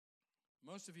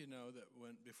Most of you know that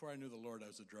before I knew the Lord, I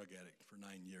was a drug addict for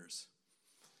 9 years.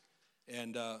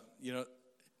 And,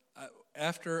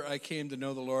 after I came to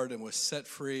know the Lord and was set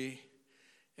free,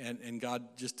 and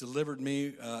God just delivered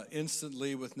me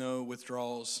instantly with no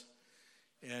withdrawals,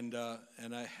 and I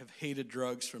have hated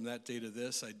drugs from that day to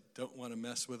this. I don't want to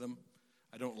mess with them.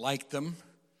 I don't like them.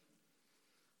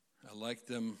 I like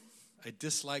them. I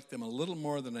dislike them a little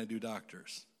more than I do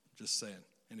doctors. Just saying.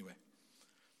 Anyway.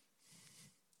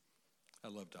 I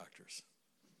love doctors,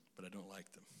 but I don't like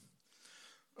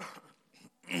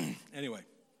them. Anyway,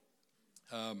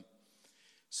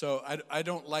 so I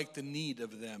don't like the need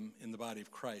of them in the body of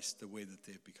Christ the way that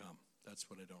they've become. That's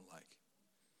what I don't like.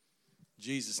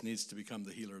 Jesus needs to become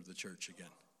the healer of the church again.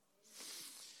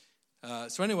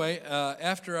 So anyway,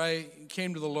 after I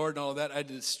came to the Lord and all of that, I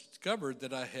discovered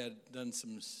that I had done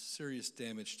some serious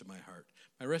damage to my heart.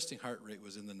 My resting heart rate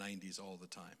was in the 90s all the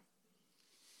time.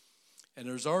 And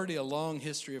there's already a long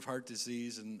history of heart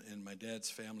disease in my dad's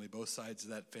family, both sides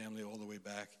of that family, all the way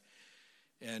back.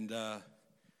 And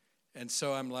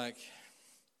so I'm like,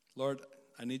 Lord,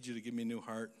 I need you to give me a new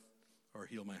heart or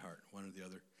heal my heart, one or the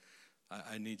other.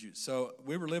 I need you. So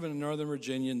we were living in Northern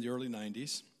Virginia in the early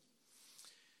 90s.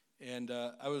 And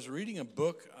I was reading a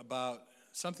book about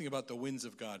something about the winds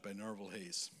of God by Norval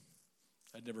Hayes.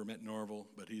 I'd never met Norval,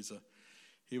 but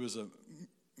he was a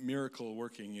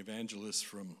miracle-working evangelist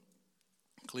from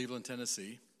Cleveland,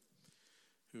 Tennessee,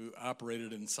 who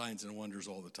operated in signs and wonders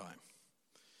all the time.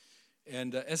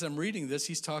 And as I'm reading this,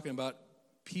 he's talking about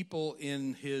people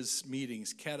in his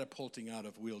meetings catapulting out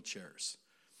of wheelchairs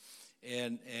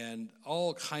and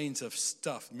all kinds of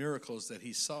stuff, miracles that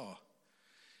he saw.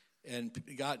 And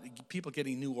people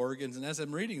getting new organs. And as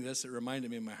I'm reading this, it reminded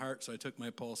me of my heart, so I took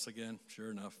my pulse again. Sure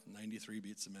enough, 93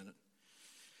 beats a minute.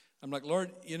 I'm like,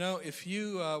 Lord, if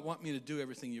you want me to do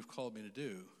everything you've called me to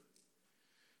do,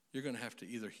 you're going to have to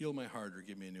either heal my heart or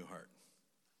give me a new heart.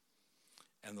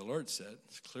 And the Lord said,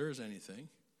 as clear as anything,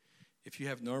 if you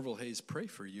have Norval Hayes pray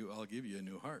for you, I'll give you a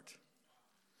new heart.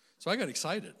 So I got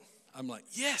excited. I'm like,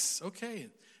 yes, okay.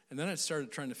 And then I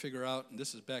started trying to figure out, and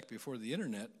this is back before the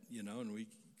internet, and we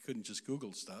couldn't just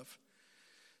Google stuff.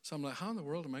 So I'm like, how in the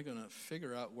world am I going to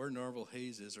figure out where Norval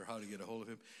Hayes is or how to get a hold of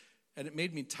him? And it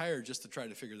made me tired just to try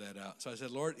to figure that out. So I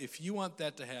said, Lord, if you want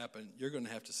that to happen, you're going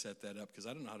to have to set that up because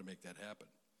I don't know how to make that happen.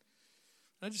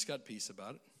 I just got peace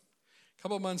about it. A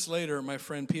couple of months later, my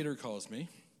friend Peter calls me.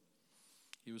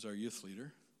 He was our youth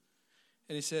leader.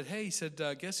 And he said,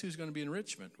 guess who's going to be in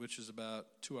Richmond, which is about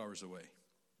 2 hours away.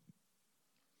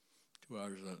 2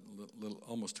 hours,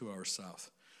 almost 2 hours south.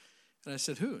 And I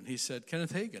said, who? And he said,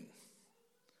 Kenneth Hagin.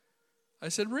 I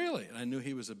said, really? And I knew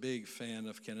he was a big fan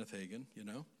of Kenneth Hagin,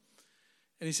 And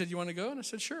he said, you want to go? And I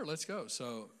said, sure, let's go.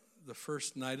 So the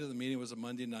first night of the meeting was a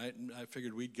Monday night, and I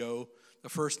figured we'd go the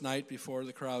first night before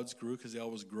the crowds grew, because they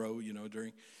always grow,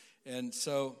 during. And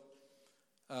so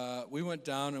we went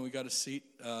down, and we got a seat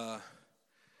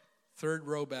third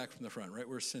row back from the front, right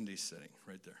where Cindy's sitting,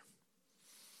 right there.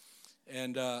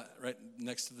 And right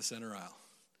next to the center aisle.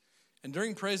 And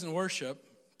during praise and worship,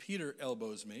 Peter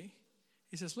elbows me.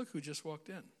 He says, look who just walked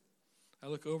in. I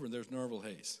look over, and there's Norval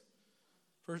Hayes.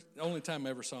 Only time I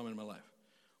ever saw him in my life.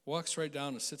 Walks right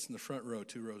down and sits in the front row,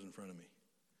 2 rows in front of me.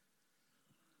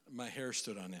 My hair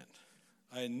stood on end.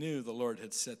 I knew the Lord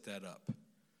had set that up.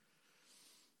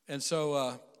 And so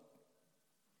at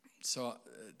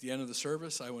the end of the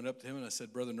service, I went up to him and I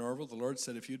said, Brother Norval, the Lord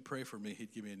said if you'd pray for me,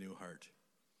 he'd give me a new heart.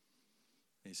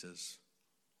 And he says,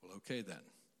 well, okay then.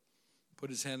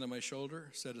 Put his hand on my shoulder,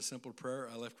 said a simple prayer.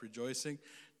 I left rejoicing.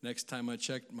 Next time I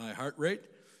checked my heart rate,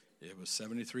 it was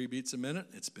 73 beats a minute.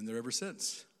 It's been there ever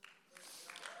since.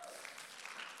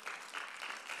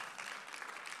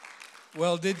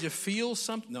 Well, did you feel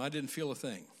something? No, I didn't feel a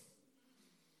thing.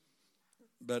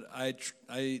 But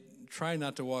I try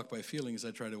not to walk by feelings.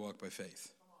 I try to walk by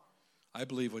faith. I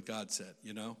believe what God said,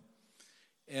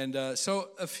 And so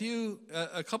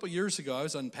a couple years ago, I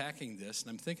was unpacking this,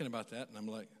 and I'm thinking about that, and I'm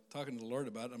like, talking to the Lord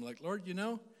about it. I'm like, Lord,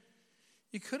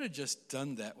 you could have just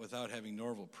done that without having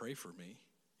Norval pray for me.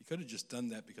 You could have just done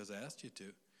that because I asked you to.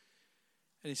 And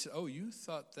he said, oh, you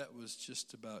thought that was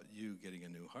just about you getting a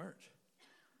new heart.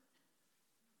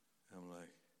 I'm like,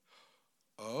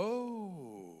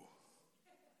 oh,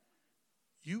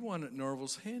 you wanted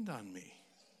Norval's hand on me.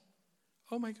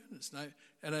 Oh, my goodness.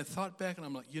 And I thought back, and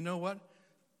I'm like, you know what?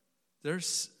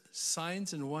 There's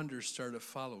signs and wonders started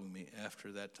following me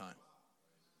after that time.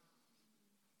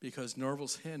 Because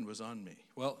Norval's hand was on me.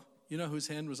 Well, you know whose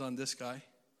hand was on this guy?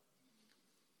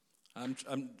 I'm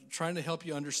trying to help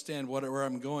you understand where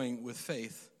I'm going with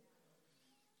faith.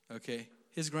 Okay?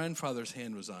 His grandfather's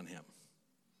hand was on him.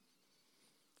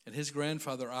 And his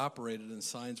grandfather operated in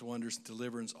signs, wonders, and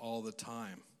deliverance all the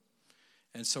time.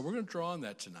 And so we're going to draw on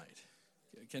that tonight.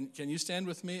 Can you stand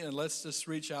with me and let's just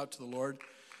reach out to the Lord?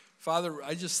 Father,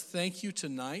 I just thank you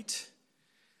tonight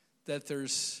that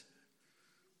there's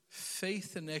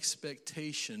faith and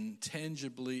expectation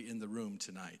tangibly in the room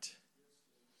tonight.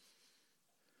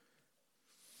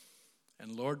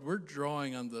 And Lord, we're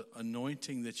drawing on the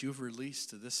anointing that you've released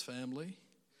to this family.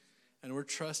 And we're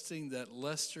trusting that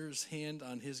Lester's hand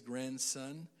on his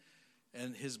grandson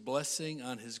and his blessing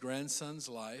on his grandson's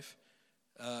life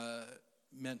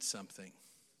meant something.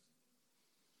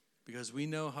 Because we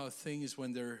know how things,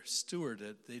 when they're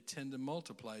stewarded, they tend to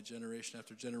multiply generation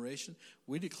after generation.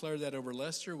 We declare that over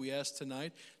Lester. We ask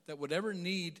tonight that whatever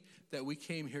need that we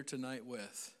came here tonight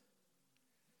with,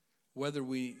 whether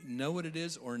we know what it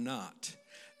is or not,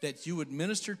 that you would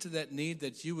minister to that need,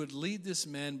 that you would lead this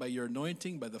man by your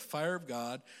anointing, by the fire of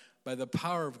God, by the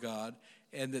power of God,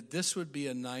 and that this would be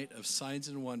a night of signs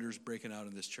and wonders breaking out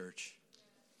in this church.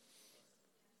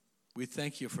 We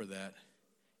thank you for that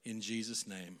in Jesus'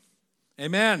 name.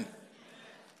 Amen.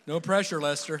 No pressure,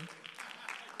 Lester.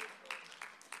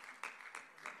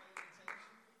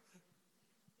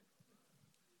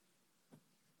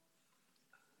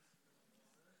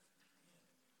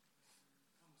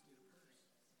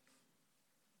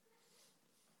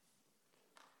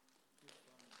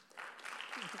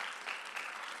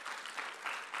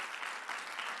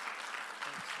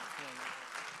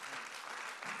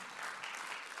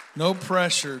 No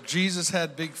pressure. Jesus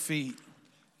had big feet.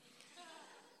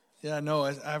 Yeah, I know.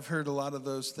 I've heard a lot of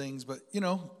those things. But,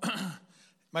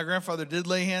 my grandfather did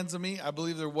lay hands on me. I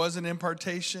believe there was an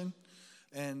impartation.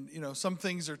 And, some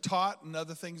things are taught and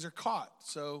other things are caught.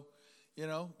 So,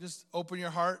 just open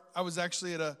your heart. I was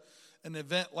actually at an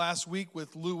event last week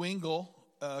with Lou Engle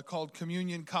called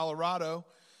Communion Colorado.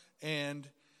 And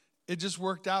it just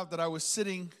worked out that I was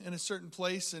sitting in a certain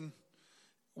place and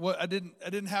I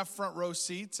didn't have front row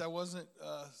seats. I wasn't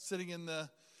sitting in the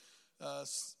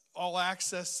all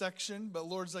access section, but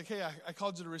Lord's like, hey, I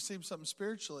called you to receive something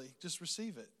spiritually. Just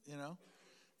receive it,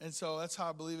 And so that's how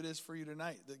I believe it is for you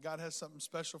tonight, that God has something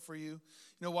special for you.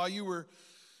 While you were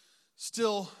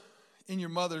still in your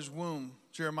mother's womb,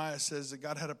 Jeremiah says that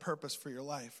God had a purpose for your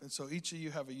life. And so each of you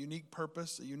have a unique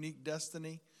purpose, a unique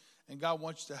destiny, and God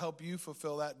wants to help you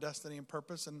fulfill that destiny and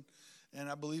purpose. And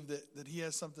I believe that he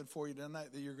has something for you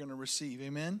tonight that you're going to receive.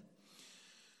 Amen?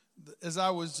 As I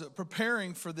was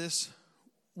preparing for this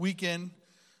weekend,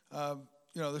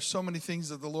 there's so many things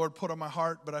that the Lord put on my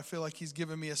heart, but I feel like he's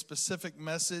given me a specific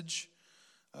message.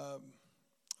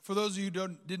 For those of you who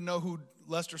didn't know who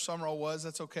Lester Sumrall was,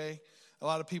 that's okay. A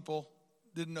lot of people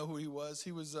didn't know who he was.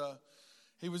 He was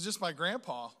just my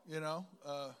grandpa,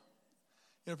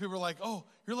 people are like, oh,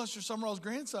 you're Lester Sumrall's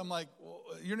grandson. I'm like, well,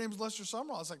 your name's Lester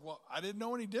Sumrall. I was like, well, I didn't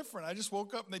know any different. I just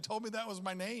woke up and they told me that was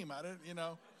my name. I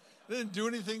didn't do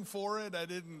anything for it. I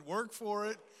didn't work for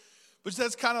it. But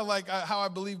that's kind of like how I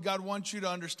believe God wants you to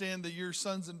understand that you're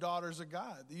sons and daughters of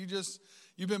God.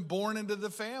 You've been born into the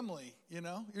family,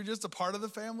 You're just a part of the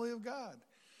family of God.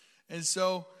 And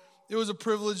so it was a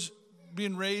privilege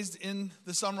being raised in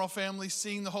the Sumrall family,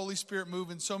 seeing the Holy Spirit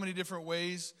move in so many different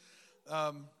ways.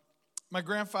 My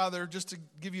grandfather, just to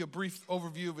give you a brief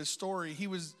overview of his story, he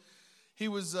was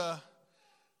a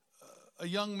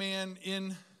young man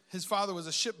his father was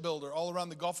a shipbuilder all around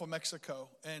the Gulf of Mexico,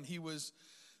 and he was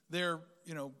there,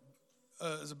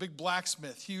 as a big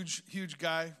blacksmith, huge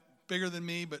guy, bigger than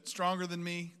me, but stronger than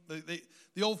me.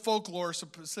 The old folklore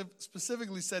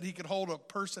specifically said he could hold a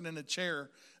person in a chair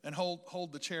and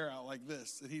hold the chair out like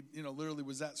this, that he, literally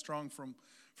was that strong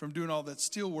from doing all that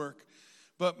steel work.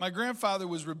 But my grandfather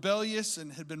was rebellious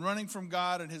and had been running from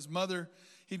God, and his mother,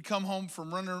 he'd come home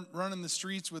from running the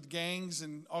streets with gangs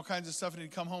and all kinds of stuff, and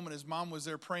he'd come home and his mom was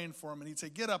there praying for him, and he'd say,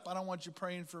 get up, I don't want you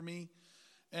praying for me.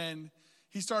 And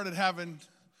he started having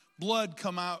blood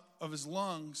come out of his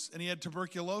lungs, and he had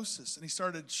tuberculosis, and he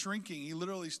started shrinking. He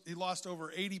lost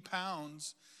over 80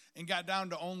 pounds and got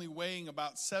down to only weighing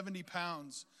about 70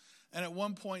 pounds. And at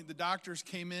one point, the doctors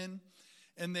came in,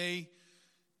 and they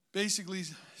basically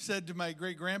said to my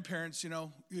great-grandparents,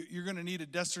 you're going to need a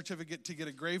death certificate to get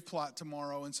a grave plot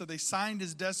tomorrow. And so they signed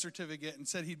his death certificate and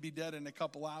said he'd be dead in a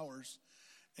couple hours.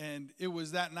 And it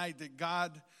was that night that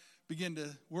God began to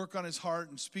work on his heart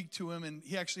and speak to him. And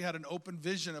he actually had an open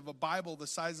vision of a Bible the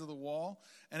size of the wall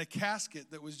and a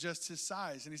casket that was just his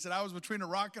size. And he said, I was between a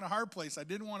rock and a hard place. I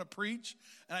didn't want to preach,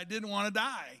 and I didn't want to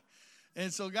die.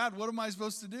 And so, God, what am I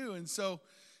supposed to do? And so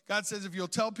God says, if you'll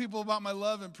tell people about my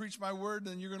love and preach my word,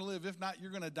 then you're going to live. If not,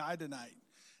 you're going to die tonight.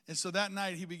 And so that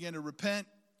night he began to repent,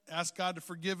 ask God to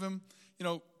forgive him.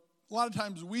 a lot of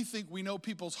times we think we know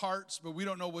people's hearts, but we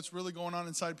don't know what's really going on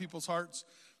inside people's hearts.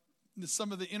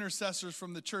 Some of the intercessors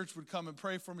from the church would come and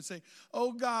pray for him and say,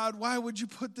 oh God, why would you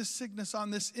put this sickness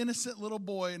on this innocent little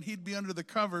boy? And he'd be under the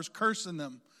covers cursing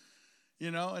them,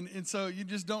 and so you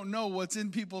just don't know what's in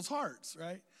people's hearts,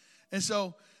 right? And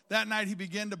so that night he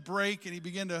began to break and he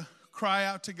began to cry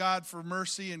out to God for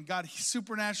mercy, and God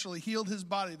supernaturally healed his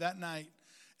body that night.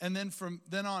 And then from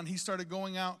then on, he started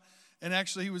going out, and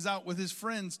actually he was out with his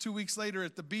friends 2 weeks later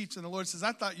at the beach, and the Lord says,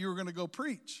 I thought you were going to go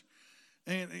preach.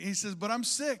 And he says, but I'm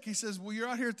sick. He says, well, you're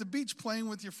out here at the beach playing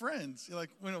with your friends. You're like,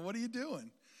 what are you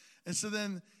doing? And so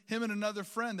then him and another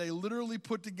friend, they literally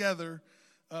put together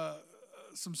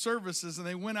some services, and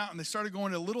they went out and they started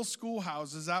going to little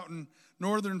schoolhouses out in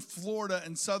northern Florida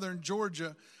and southern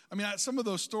Georgia. I mean, some of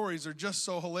those stories are just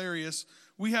so hilarious.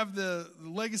 We have the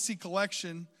legacy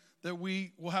collection that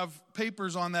we will have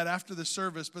papers on that after the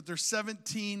service, but there's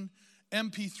 17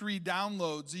 MP3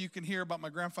 downloads. You can hear about my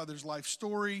grandfather's life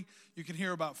story. You can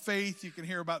hear about faith. You can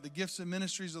hear about the gifts and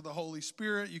ministries of the Holy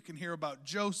Spirit. You can hear about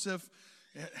Joseph,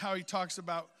 how he talks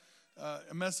about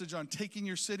a message on taking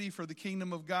your city for the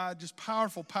kingdom of God. Just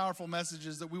powerful, powerful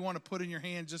messages that we want to put in your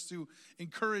hands just to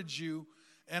encourage you,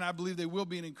 and I believe they will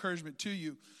be an encouragement to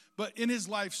you. But in his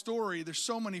life story, there's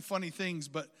so many funny things,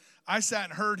 but I sat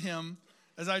and heard him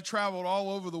as I traveled all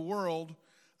over the world.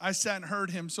 I sat and heard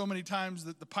him so many times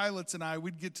that the pilots and I,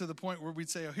 we'd get to the point where we'd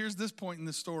say, oh, here's this point in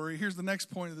the story. Here's the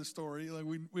next point of the story. Like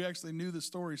we actually knew the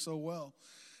story so well.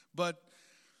 But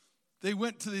they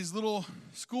went to these little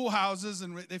schoolhouses,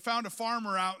 and they found a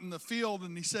farmer out in the field,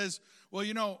 and he says,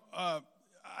 well,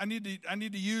 I need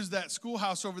to use that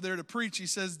schoolhouse over there to preach. He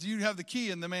says, do you have the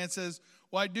key? And the man says,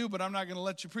 well, I do, but I'm not going to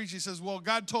let you preach. He says, well,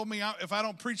 God told me if I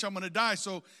don't preach, I'm going to die.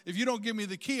 So if you don't give me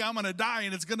the key, I'm going to die,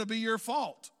 and it's going to be your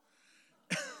fault.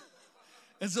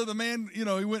 And so the man, he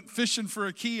went fishing for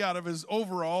a key out of his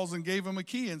overalls and gave him a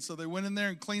key. And so they went in there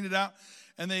and cleaned it out.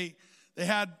 And they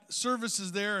had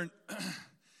services there. And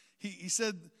he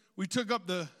said, we took up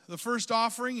the first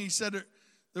offering. He said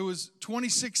there was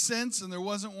 26 cents and there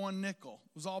wasn't one nickel.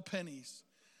 It was all pennies.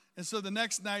 And so the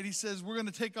next night he says, we're going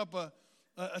to take up a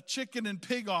chicken and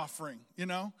pig offering,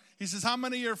 He says, how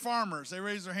many are farmers? They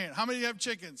raise their hand. How many have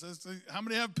chickens? How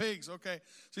many have pigs? Okay.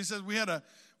 So he says, we had a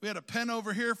pen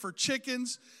over here for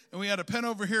chickens, and we had a pen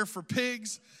over here for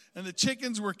pigs, and the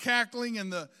chickens were cackling,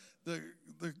 and the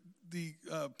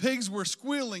pigs were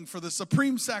squealing for the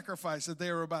supreme sacrifice that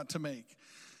they were about to make.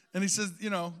 And he says,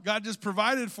 God just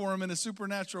provided for him in a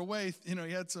supernatural way. He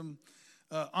had some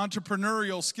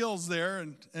entrepreneurial skills there,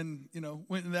 and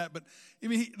went in that. But I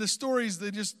mean, the stories,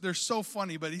 they're so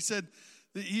funny. But he said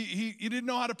that he didn't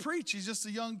know how to preach.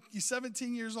 He's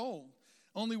 17 years old.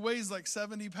 Only weighs like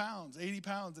 70 pounds, 80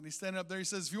 pounds. And he's standing up there. He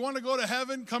says, if you want to go to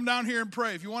heaven, come down here and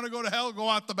pray. If you want to go to hell, go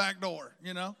out the back door,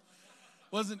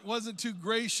 Wasn't too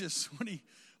gracious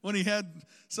when he had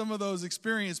some of those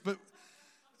experiences. But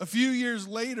a few years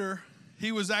later,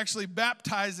 he was actually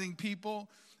baptizing people.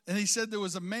 And he said there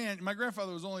was a man. My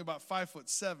grandfather was only about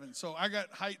 5'7". So I got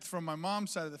height from my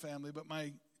mom's side of the family. But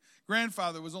my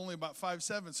grandfather was only about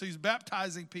 5'7". So he's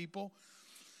baptizing people.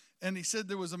 And he said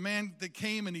there was a man that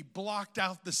came and he blocked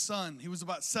out the sun. He was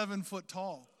about 7 foot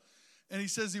tall. And he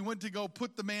says he went to go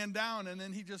put the man down, and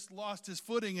then he just lost his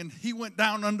footing, and he went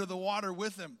down under the water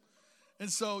with him.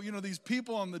 And so, these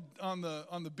people on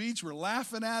the beach were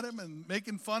laughing at him and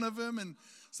making fun of him. And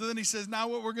so then he says, now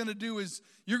what we're going to do is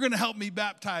you're going to help me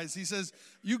baptize. He says,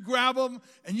 you grab them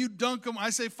and you dunk them. I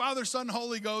say, Father, Son,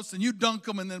 Holy Ghost, and you dunk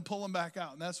them and then pull them back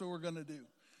out. And that's what we're going to do.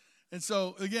 And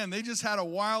so, again, they just had a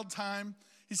wild time.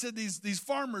 He said these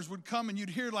farmers would come and you'd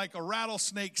hear like a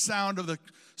rattlesnake sound of the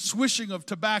swishing of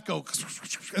tobacco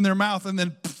in their mouth, and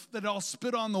then they'd all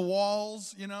spit on the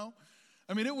walls,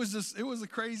 I mean, it was a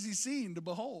crazy scene to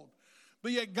behold.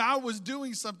 But yet God was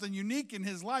doing something unique in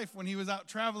his life when he was out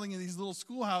traveling in these little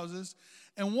schoolhouses.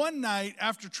 And one night,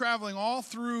 after traveling all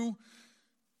through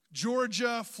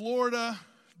Georgia, Florida,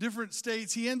 different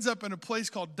states, he ends up in a place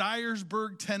called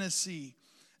Dyersburg, Tennessee.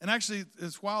 And actually,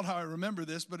 it's wild how I remember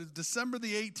this, but it's December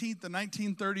the 18th of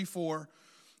 1934.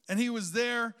 And he was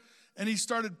there, and he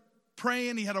started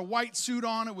praying. He had a white suit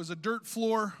on. It was a dirt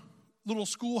floor little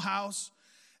schoolhouse.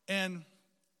 And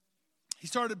he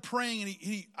started praying, and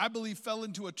he I believe, fell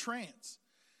into a trance,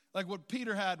 like what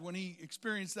Peter had when he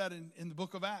experienced that in the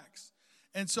book of Acts.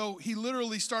 And so he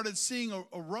literally started seeing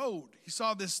a road. He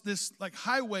saw this like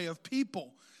highway of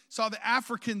people. Saw the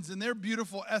Africans in their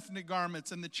beautiful ethnic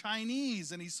garments, and the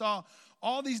Chinese, and he saw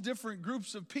all these different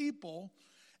groups of people.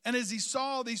 And as he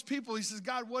saw these people, he says,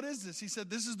 God, what is this? He said,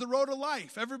 this is the road of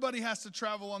life. Everybody has to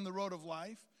travel on the road of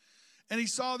life. And he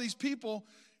saw these people,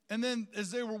 And then as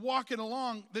they were walking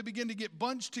along, they began to get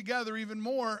bunched together even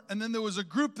more. And then there was a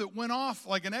group that went off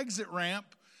like an exit ramp.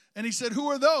 And he said, who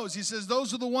are those? He says,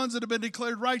 those are the ones that have been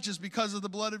declared righteous because of the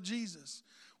blood of Jesus.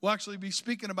 We'll actually be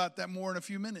speaking about that more in a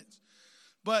few minutes.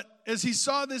 But as he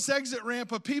saw this exit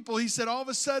ramp of people, he said all of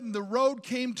a sudden the road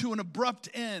came to an abrupt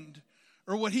end,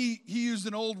 or what he used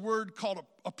an old word called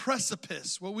a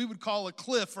precipice, what we would call a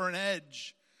cliff or an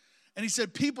edge. And he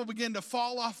said people began to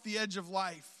fall off the edge of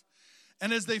life.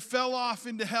 And as they fell off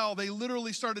into hell, they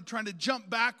literally started trying to jump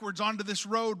backwards onto this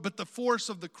road, but the force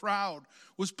of the crowd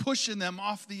was pushing them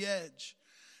off the edge.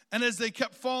 And as they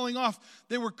kept falling off,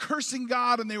 they were cursing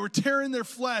God and they were tearing their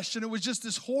flesh. And it was just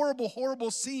this horrible, horrible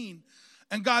scene.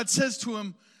 And God says to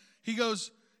him, he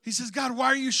says, God, why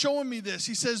are you showing me this?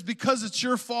 He says, because it's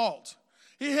your fault.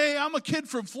 Hey, I'm a kid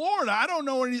from Florida. I don't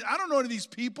know any of these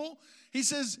people. He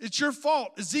says, it's your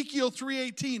fault. Ezekiel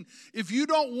 3:18. If you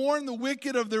don't warn the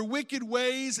wicked of their wicked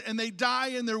ways and they die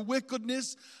in their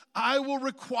wickedness, I will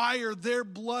require their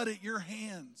blood at your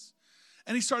hands.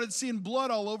 And he started seeing blood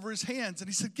all over his hands. And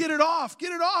he said, get it off.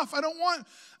 I don't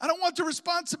want the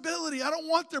responsibility. I don't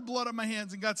want their blood on my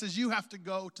hands. And God says, you have to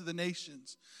go to the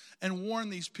nations and warn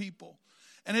these people.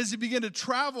 And as he began to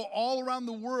travel all around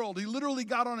the world, he literally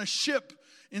got on a ship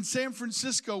in San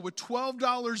Francisco with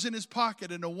 $12 in his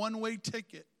pocket and a one-way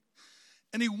ticket.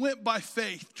 And he went by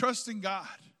faith, trusting God.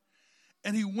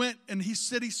 And he went and he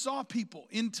said he saw people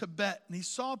in Tibet, and he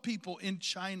saw people in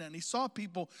China, and he saw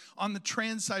people on the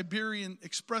Trans-Siberian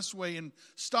Expressway in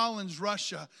Stalin's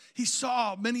Russia. He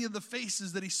saw many of the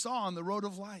faces that he saw on the road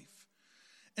of life.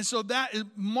 And so that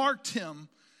marked him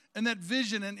and that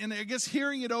vision. And I guess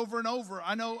hearing it over and over,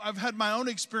 I know I've had my own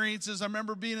experiences. I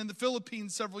remember being in the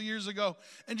Philippines several years ago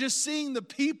and just seeing the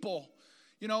people,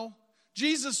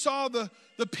 Jesus saw the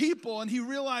people and he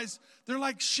realized they're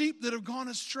like sheep that have gone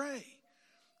astray.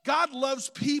 God loves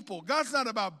people. God's not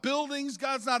about buildings.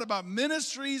 God's not about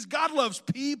ministries. God loves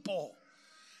people.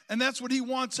 And that's what he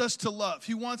wants us to love.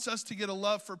 He wants us to get a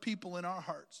love for people in our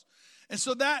hearts. And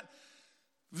so that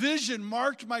vision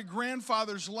marked my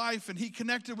grandfather's life, and he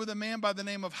connected with a man by the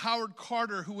name of Howard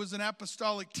Carter, who was an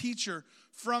apostolic teacher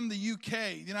from the UK,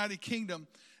 the United Kingdom.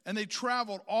 And they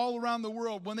traveled all around the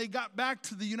world. When they got back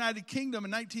to the United Kingdom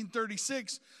in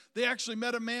 1936, they actually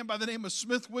met a man by the name of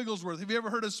Smith Wigglesworth. Have you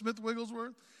ever heard of Smith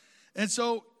Wigglesworth? And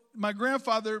so my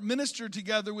grandfather ministered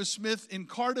together with Smith in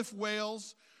Cardiff,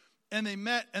 Wales, and they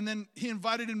met, and then he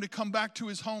invited him to come back to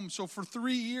his home. So for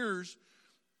 3 years,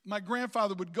 my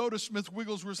grandfather would go to Smith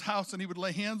Wigglesworth's house, and he would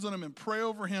lay hands on him and pray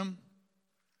over him.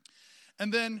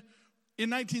 And then in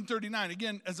 1939,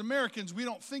 again, as Americans, we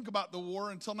don't think about the war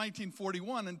until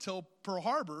 1941, until Pearl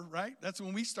Harbor, right? That's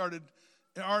when we started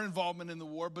our involvement in the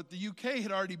war. But the UK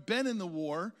had already been in the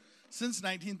war since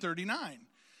 1939.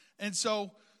 And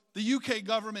so the UK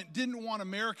government didn't want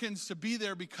Americans to be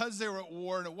there because they were at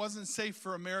war, and it wasn't safe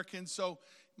for Americans. So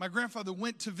my grandfather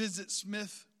went to visit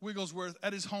Smith Wigglesworth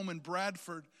at his home in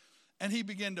Bradford, and he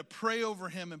began to pray over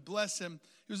him and bless him.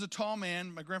 He was a tall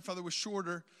man. My grandfather was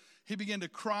shorter. He began to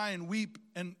cry and weep,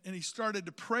 and he started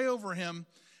to pray over him,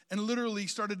 and literally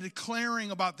started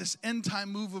declaring about this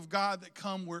end-time move of God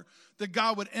that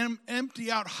God would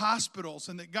empty out hospitals,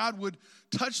 and that God would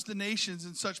touch the nations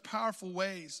in such powerful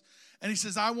ways. And he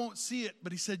says, I won't see it,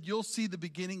 but he said, you'll see the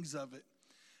beginnings of it.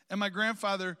 And my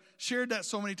grandfather shared that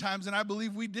so many times, and I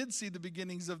believe we did see the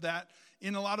beginnings of that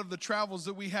in a lot of the travels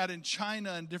that we had in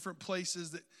China and different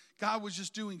places, that God was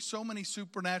just doing so many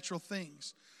supernatural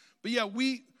things. But yeah,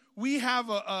 we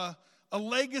have a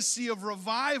legacy of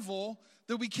revival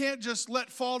that we can't just let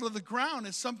fall to the ground.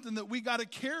 It's something that we got to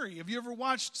carry. Have you ever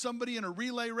watched somebody in a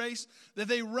relay race that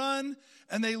they run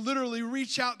and they literally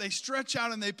reach out, they stretch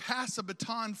out, and they pass a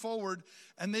baton forward,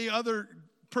 and the other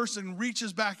person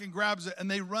reaches back and grabs it,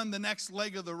 and they run the next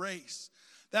leg of the race?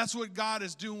 That's what God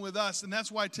is doing with us. And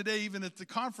that's why today, even at the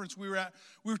conference we were at,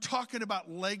 we were talking about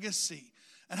legacy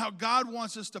and how God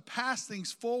wants us to pass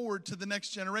things forward to the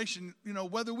next generation.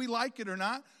 Whether we like it or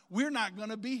not, we're not going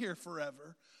to be here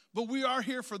forever. But we are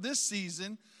here for this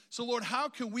season. So, Lord, how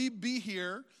can we be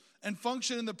here and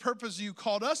function in the purpose you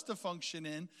called us to function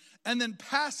in, and then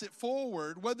pass it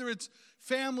forward, whether it's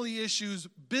family issues,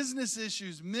 business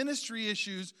issues, ministry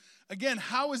issues? Again,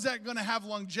 how is that going to have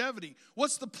longevity?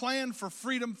 What's the plan for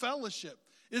Freedom Fellowship?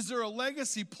 Is there a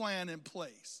legacy plan in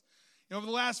place? Over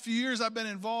the last few years, I've been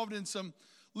involved in some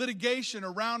litigation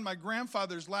around my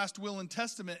grandfather's last will and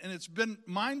testament, and it's been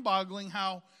mind-boggling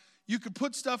how you could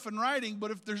put stuff in writing,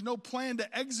 but if there's no plan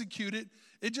to execute it,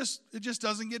 it just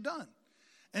doesn't get done.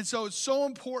 And so it's so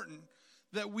important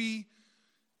that we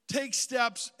take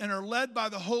steps and are led by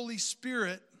the Holy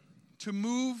Spirit to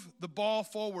move the ball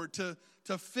forward, to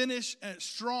to finish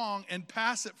strong and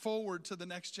pass it forward to the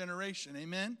next generation.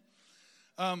 Amen?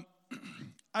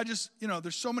 I just,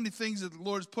 there's so many things that the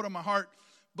Lord has put on my heart,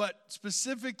 but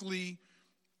specifically,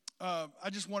 I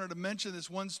just wanted to mention this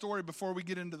one story before we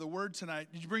get into the Word tonight.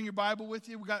 Did you bring your Bible with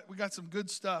you? We got some good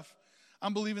stuff.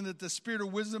 I'm believing that the spirit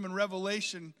of wisdom and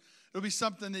revelation, it'll be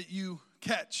something that you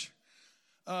catch.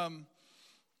 I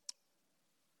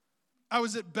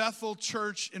was at Bethel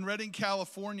Church in Redding,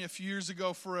 California a few years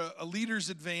ago for a leaders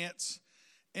advance,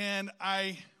 and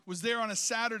I was there on a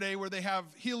Saturday where they have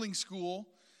healing school,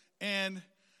 and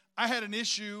I had an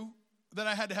issue that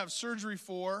I had to have surgery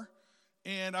for,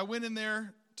 and I went in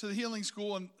there to the healing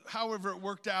school, and however it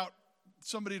worked out,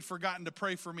 somebody had forgotten to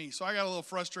pray for me, so I got a little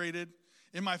frustrated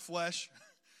in my flesh,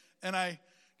 and I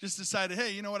just decided,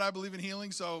 hey, you know what, I believe in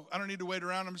healing, so I don't need to wait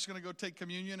around. I'm just going to go take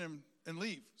communion and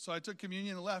leave. So I took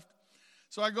communion and left.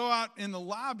 So I go out in the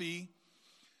lobby,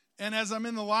 and as I'm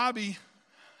in the lobby,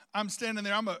 I'm standing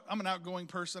there. I'm an outgoing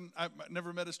person. I've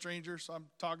never met a stranger, so I'm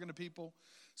talking to people.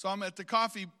 So I'm at the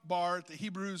coffee bar, at the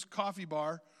Hebrews coffee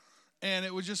bar, and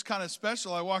it was just kind of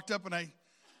special. I walked up, and I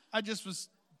just was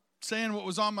saying what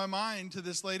was on my mind to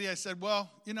this lady. I said, well,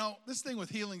 this thing with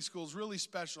healing school is really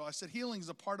special. I said, healing is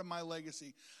a part of my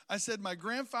legacy. I said, my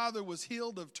grandfather was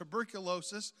healed of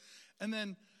tuberculosis, and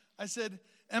then I said,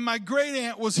 and my great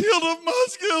aunt was healed of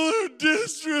muscular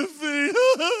dystrophy.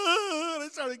 And I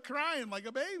started crying like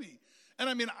a baby. And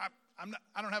I mean,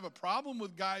 I don't have a problem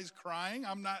with guys crying.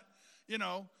 I'm not,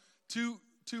 too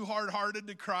hard-hearted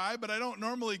to cry, but I don't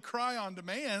normally cry on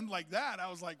demand like that. I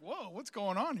was like, whoa, what's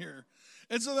going on here?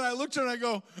 And so then I looked at her and I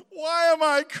go, why am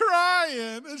I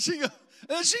crying?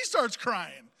 And she starts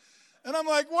crying. And I'm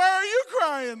like, why are you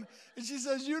crying? And she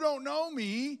says, you don't know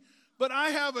me, but I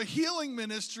have a healing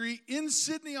ministry in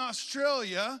Sydney,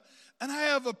 Australia, and I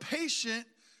have a patient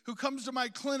who comes to my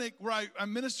clinic where I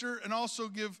minister and also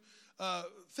give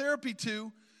therapy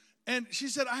to. And she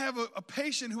said, I have a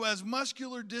patient who has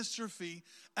muscular dystrophy,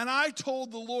 and I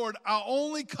told the Lord, I'll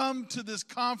only come to this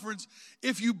conference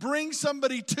if you bring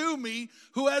somebody to me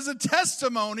who has a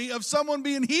testimony of someone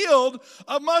being healed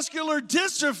of muscular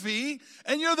dystrophy,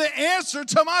 and you're the answer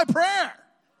to my prayer.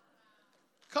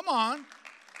 Come on.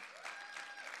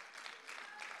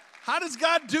 How does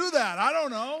God do that? I don't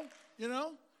know,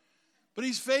 But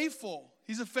he's faithful.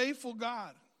 He's a faithful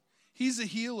God. He's a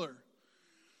healer.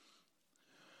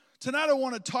 Tonight I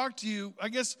want to talk to you, I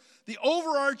guess, the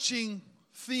overarching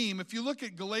theme. If you look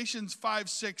at Galatians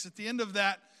 5:6, at the end of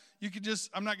that, you could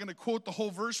I'm not going to quote the whole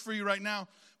verse for you right now,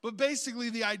 but basically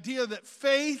the idea that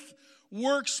faith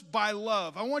works by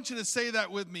love. I want you to say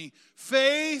that with me.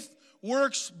 Faith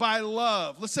works by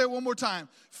love. Let's say it one more time.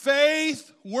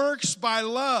 Faith works by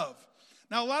love.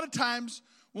 Now, a lot of times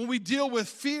when we deal with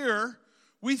fear,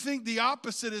 we think the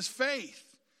opposite is faith.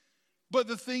 But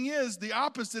the thing is, the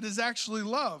opposite is actually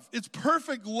love. It's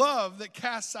perfect love that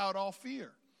casts out all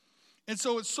fear. And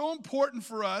so it's so important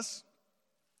for us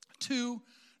to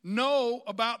know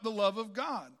about the love of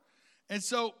God. And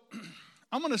so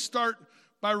I'm going to start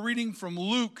by reading from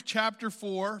Luke chapter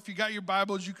 4. If you got your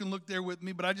Bibles, you can look there with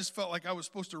me, but I just felt like I was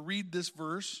supposed to read this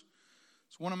verse.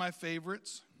 It's one of my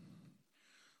favorites.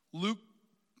 Luke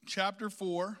chapter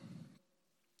 4.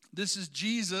 This is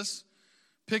Jesus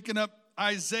picking up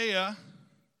Isaiah.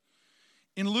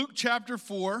 In Luke chapter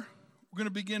 4, we're going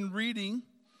to begin reading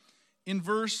in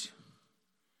verse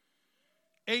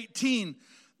 18.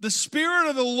 The Spirit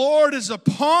of the Lord is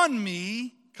upon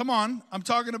me. Come on, I'm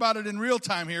talking about it in real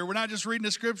time here. We're not just reading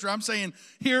the scripture. I'm saying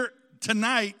here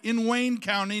tonight in Wayne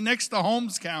County, next to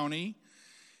Holmes County,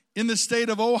 in the state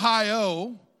of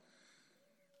Ohio,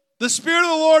 the Spirit of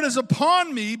the Lord is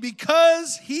upon me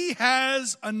because he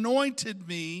has anointed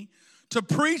me to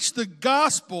preach the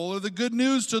gospel or the good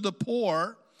news to the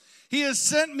poor. He has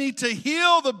sent me to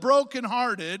heal the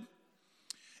brokenhearted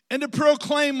and to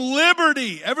proclaim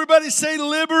liberty. Everybody say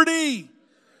liberty.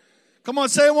 Come on,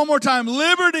 say it one more time.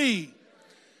 Liberty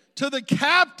to the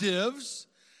captives,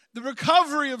 the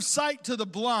recovery of sight to the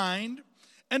blind,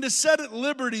 and to set at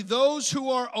liberty those who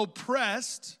are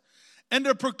oppressed, and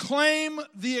to proclaim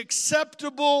the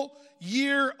acceptable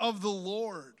year of the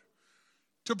Lord.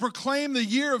 To proclaim the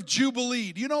year of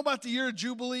Jubilee. Do you know about the year of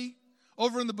Jubilee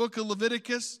over in the book of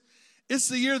Leviticus? It's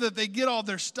the year that they get all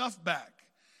their stuff back.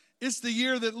 It's the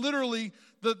year that literally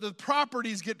the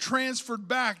properties get transferred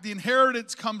back. The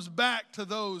inheritance comes back to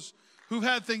those who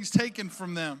had things taken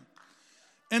from them.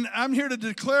 And I'm here to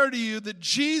declare to you that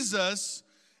Jesus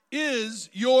is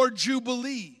your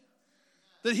Jubilee.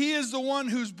 That he is the one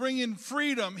who's bringing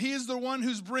freedom. He is the one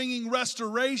who's bringing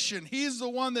restoration. He is the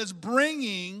one that's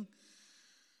bringing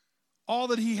all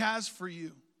that he has for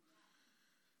you.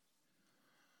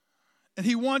 And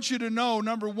he wants you to know,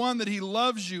 number one, that he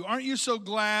loves you. Aren't you so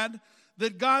glad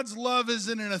that God's love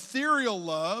isn't an ethereal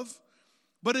love,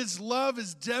 but his love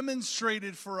is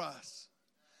demonstrated for us?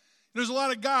 There's a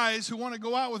lot of guys who want to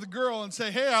go out with a girl and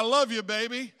say, hey, I love you,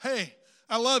 baby. Hey,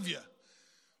 I love you.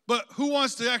 But who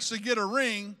wants to actually get a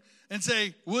ring and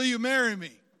say, will you marry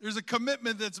me? There's a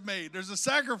commitment that's made. There's a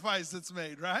sacrifice that's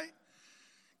made, right?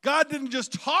 God didn't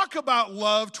just talk about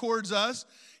love towards us.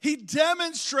 He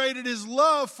demonstrated his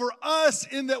love for us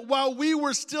in that while we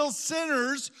were still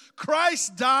sinners,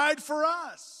 Christ died for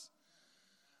us.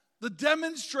 The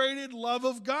demonstrated love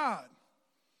of God.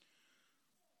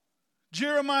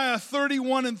 Jeremiah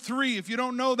 31:3. If you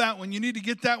don't know that one, you need to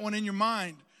get that one in your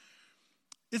mind.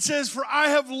 It says, for I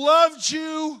have loved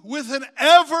you with an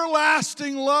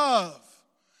everlasting love,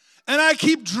 and I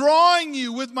keep drawing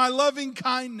you with my loving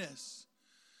kindness.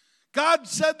 God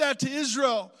said that to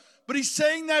Israel, but he's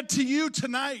saying that to you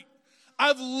tonight.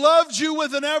 I've loved you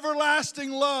with an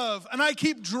everlasting love, and I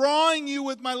keep drawing you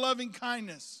with my loving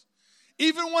kindness.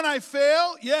 Even when I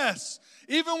fail, yes.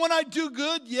 Even when I do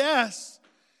good, yes.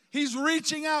 He's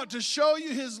reaching out to show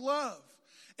you his love.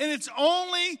 And it's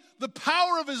only the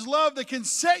power of his love that can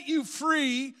set you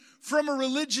free from a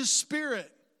religious spirit.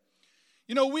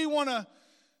 You know, we want to,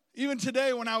 even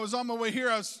today when I was on my way here,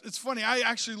 it's funny, I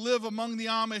actually live among the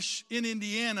Amish in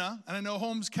Indiana. And I know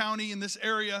Holmes County in this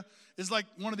area is like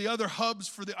one of the other hubs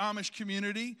for the Amish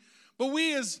community. But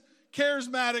we as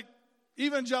charismatic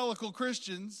evangelical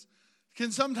Christians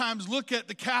can sometimes look at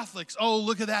the Catholics. Oh,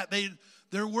 look at that.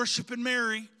 They're worshiping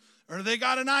Mary. Or they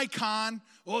got an icon.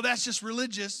 Oh, that's just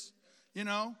religious, you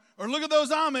know. Or look at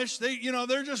those Amish.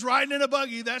 They're just riding in a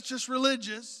buggy. That's just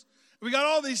religious. We got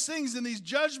all these things and these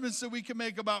judgments that we can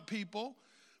make about people.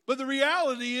 But the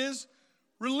reality is,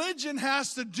 religion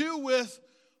has to do with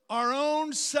our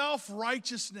own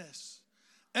self-righteousness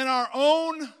and our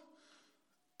own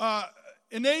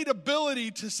innate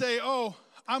ability to say, oh,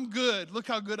 I'm good. Look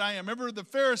how good I am. Remember the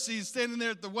Pharisees standing there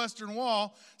at the Western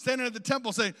Wall, standing at the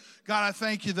temple saying, God, I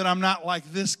thank you that I'm not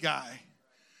like this guy.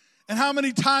 And how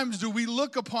many times do we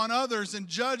look upon others and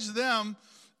judge them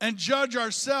and judge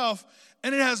ourselves?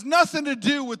 And it has nothing to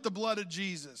do with the blood of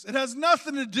Jesus. It has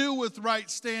nothing to do with right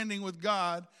standing with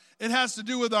God. It has to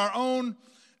do with our own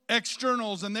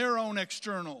externals and their own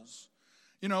externals.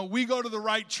 You know, we go to the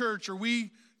right church or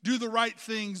we do the right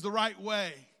things the right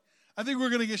way. I think we're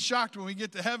going to get shocked when we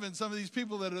get to heaven. Some of these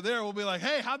people that are there will be like,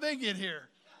 hey, how'd they get here?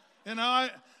 You know,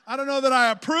 I don't know that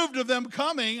I approved of them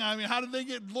coming. I mean, how did they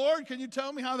get, Lord, can you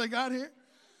tell me how they got here?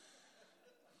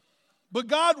 But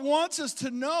God wants us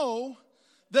to know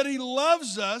that he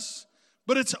loves us,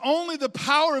 but it's only the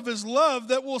power of his love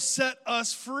that will set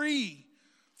us free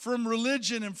from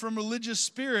religion and from religious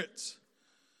spirits.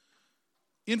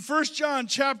 In 1 John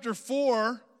chapter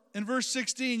 4 and verse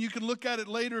 16, you can look at it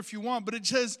later if you want, but it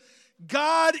says,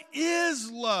 God is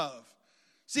love.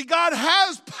 See, God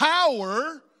has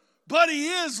power, but he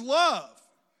is love.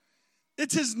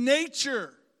 It's his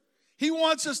nature. He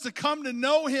wants us to come to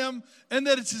know him and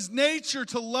that it's his nature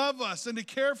to love us and to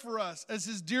care for us as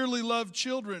his dearly loved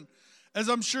children. As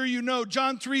I'm sure you know,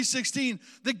 John 3:16,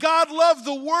 that God loved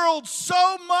the world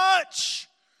so much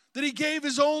that he gave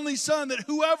his only son, that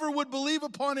whoever would believe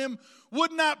upon him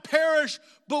would not perish,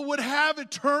 but would have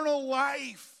eternal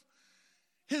life.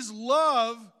 His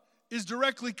love is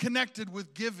directly connected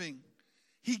with giving.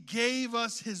 He gave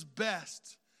us his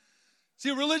best. See,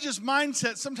 a religious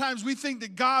mindset, sometimes we think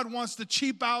that God wants to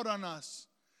cheap out on us.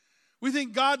 We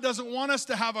think God doesn't want us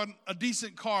to have a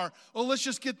decent car. Oh, let's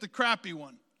just get the crappy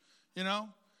one, you know?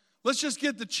 Let's just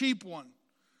get the cheap one.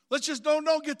 Let's just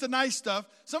don't get the nice stuff.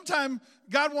 Sometimes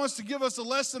God wants to give us a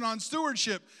lesson on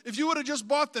stewardship. If you would have just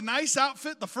bought the nice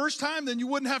outfit the first time, then you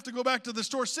wouldn't have to go back to the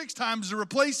store 6 times to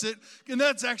replace it. And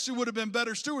that's actually would have been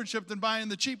better stewardship than buying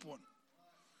the cheap one.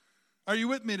 Are you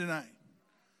with me tonight?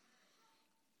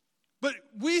 But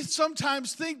we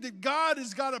sometimes think that God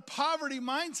has got a poverty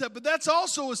mindset, but that's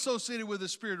also associated with the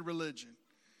spirit of religion.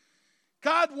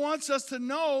 God wants us to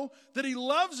know that he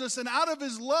loves us, and out of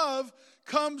his love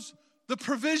comes the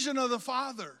provision of the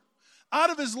Father.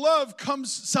 Out of his love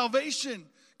comes salvation,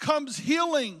 comes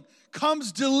healing,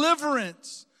 comes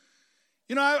deliverance.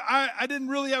 You know, I didn't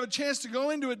really have a chance to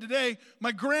go into it today.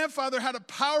 My grandfather had a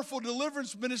powerful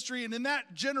deliverance ministry, and in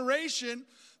that generation,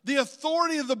 the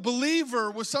authority of the believer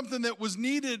was something that was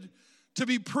needed to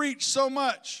be preached so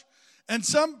much. And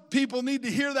some people need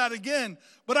to hear that again.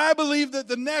 But I believe that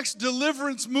the next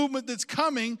deliverance movement that's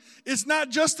coming is not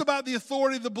just about the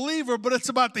authority of the believer, but it's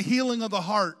about the healing of the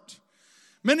heart.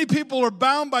 Many people are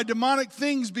bound by demonic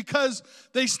things because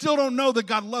they still don't know that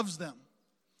God loves them.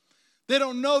 They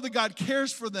don't know that God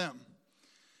cares for them.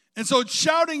 And so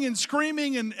shouting and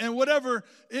screaming and whatever,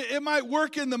 it might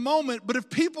work in the moment, but if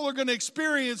people are going to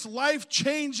experience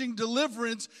life-changing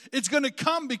deliverance, it's going to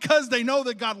come because they know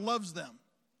that God loves them.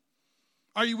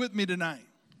 Are you with me tonight?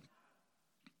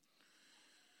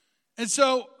 And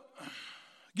so,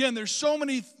 again, there's so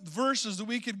many verses that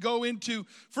we could go into.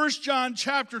 1 John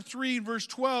chapter 3, verse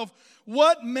 12.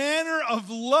 What manner of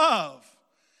love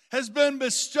has been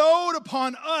bestowed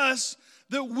upon us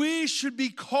that we should be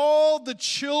called the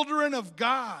children of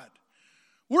God?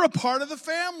 We're a part of the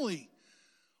family.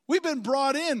 We've been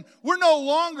brought in. We're no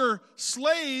longer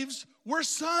slaves. We're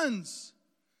sons.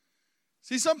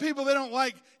 See, some people, they don't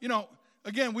like,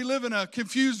 again, we live in a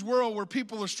confused world where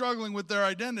people are struggling with their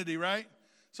identity, right?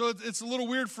 So it's a little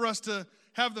weird for us to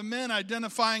have the men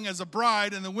identifying as a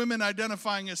bride and the women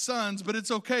identifying as sons, but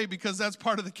it's okay because that's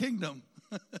part of the kingdom.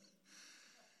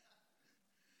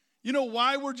 You know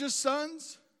why we're just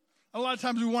sons? A lot of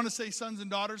times we want to say sons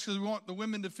and daughters because we want the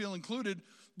women to feel included,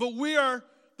 but we are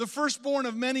the firstborn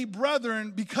of many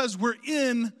brethren because we're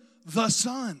in the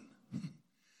Son.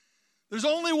 There's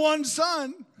only one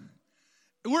Son.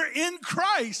 We're in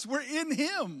Christ. We're in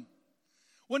Him.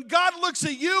 When God looks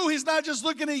at you, He's not just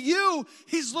looking at you,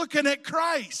 He's looking at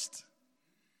Christ.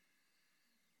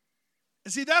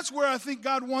 And see, that's where I think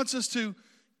God wants us to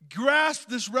grasp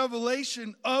this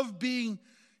revelation of being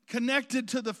connected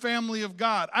to the family of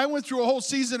God. I went through a whole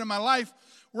season in my life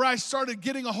where I started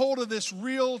getting a hold of this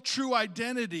real, true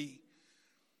identity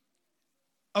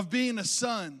of being a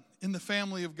son in the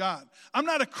family of God. I'm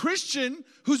not a Christian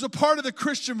who's a part of the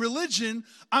Christian religion.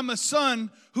 I'm a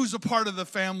son who's a part of the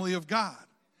family of God.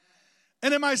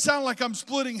 And it might sound like I'm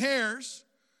splitting hairs,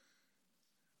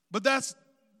 but that's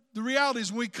the reality.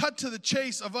 Is when we cut to the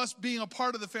chase of us being a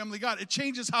part of the family of God, it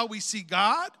changes how we see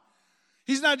God.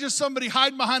 He's not just somebody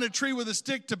hiding behind a tree with a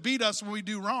stick to beat us when we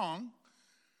do wrong.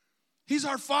 He's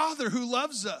our Father who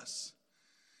loves us.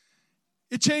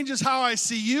 It changes how I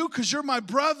see you because you're my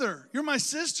brother. You're my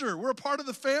sister. We're a part of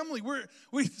the family.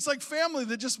 It's like family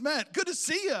that just met. Good to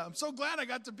see you. I'm so glad I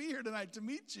got to be here tonight to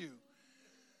meet you.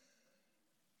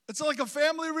 It's like a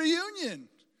family reunion.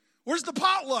 Where's the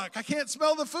potluck? I can't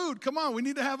smell the food. Come on, we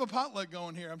need to have a potluck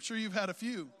going here. I'm sure you've had a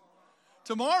few.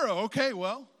 Tomorrow, okay,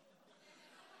 well.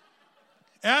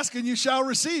 Ask and you shall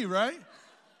receive, right?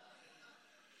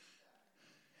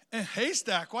 And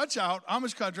haystack, watch out.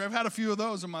 Amish country, I've had a few of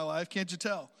those in my life, can't you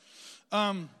tell?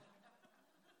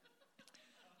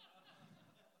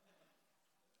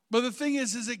 But the thing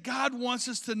is that God wants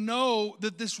us to know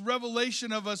that this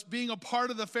revelation of us being a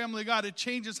part of the family of God, it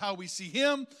changes how we see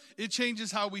Him. It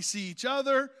changes how we see each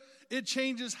other. It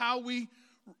changes how we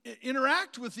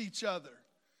interact with each other.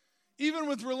 Even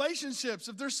with relationships,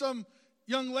 if there's some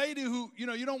young lady who,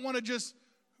 you don't want to just,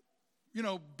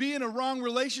 be in a wrong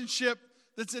relationship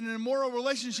that's an immoral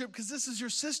relationship because this is your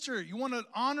sister. You want to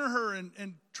honor her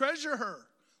and treasure her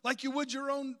like you would your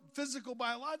own physical,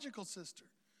 biological sister.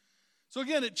 So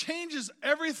again, it changes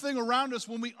everything around us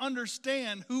when we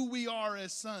understand who we are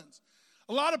as sons.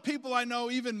 A lot of people I know,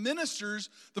 even ministers,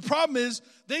 the problem is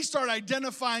they start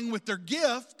identifying with their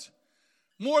gift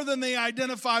more than they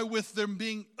identify with them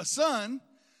being a son.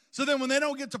 So then when they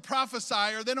don't get to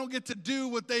prophesy or they don't get to do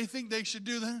what they think they should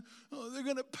do, then they're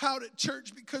going to pout at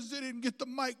church because they didn't get the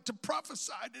mic to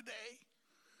prophesy today.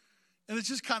 And it's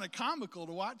just kind of comical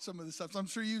to watch some of this stuff. So I'm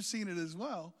sure you've seen it as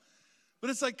well. But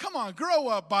it's like, come on, grow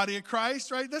up, body of Christ,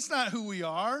 right? That's not who we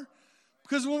are.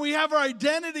 Because when we have our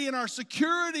identity and our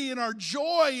security and our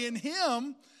joy in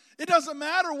Him, it doesn't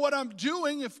matter what I'm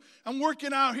doing. If I'm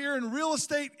working out here in real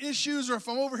estate issues or if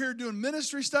I'm over here doing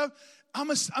ministry stuff,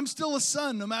 I'm still a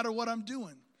son no matter what I'm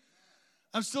doing.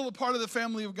 I'm still a part of the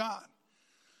family of God.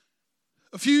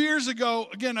 A few years ago,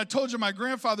 again, I told you my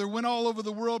grandfather went all over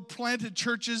the world, planted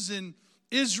churches in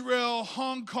Israel,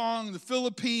 Hong Kong, the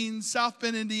Philippines, South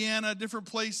Bend, Indiana, different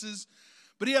places.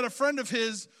 But he had a friend of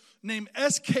his named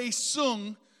S.K.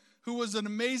 Sung, who was an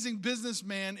amazing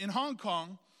businessman in Hong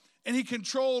Kong, and he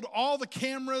controlled all the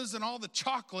cameras and all the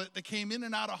chocolate that came in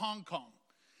and out of Hong Kong.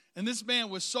 And this man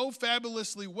was so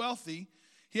fabulously wealthy,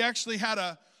 he actually had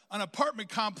an apartment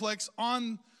complex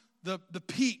on the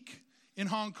Peak in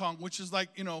Hong Kong, which is like,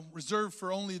 reserved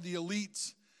for only the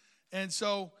elites. And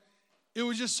so it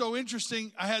was just so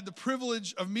interesting. I had the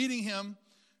privilege of meeting him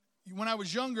when I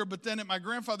was younger, but then at my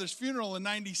grandfather's funeral in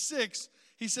 96,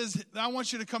 he says, I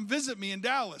want you to come visit me in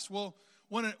Dallas. Well,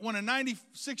 when a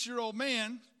 96-year-old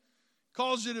man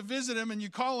calls you to visit him and you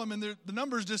call him and the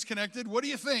number's disconnected, what do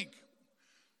you think?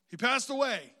 He passed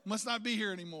away, must not be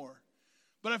here anymore.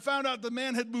 But I found out the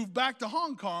man had moved back to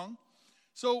Hong Kong.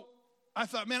 So I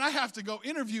thought, man, I have to go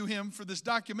interview him for this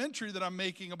documentary that I'm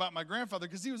making about my grandfather,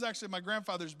 because he was actually my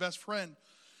grandfather's best friend.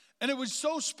 And it was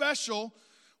so special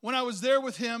when I was there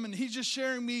with him, and he's just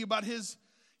sharing me about his,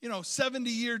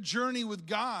 70-year journey with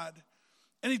God.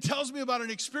 And he tells me about an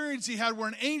experience he had where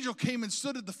an angel came and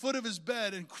stood at the foot of his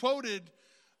bed and quoted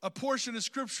a portion of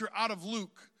scripture out of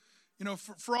Luke.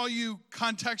 For all you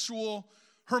contextual,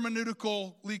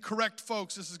 hermeneutically correct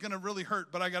folks, this is going to really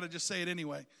hurt, but I got to just say it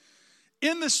anyway.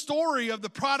 In the story of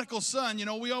the prodigal son,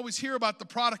 we always hear about the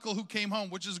prodigal who came home,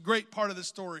 which is a great part of the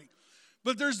story.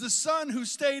 But there's the son who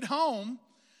stayed home.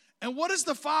 And what does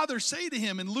the father say to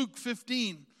him in Luke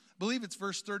 15? I believe it's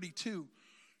verse 32.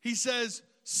 He says,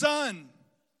 "Son,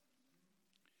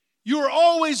 you are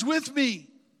always with me,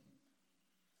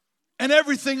 and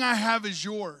everything I have is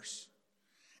yours."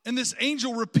 And this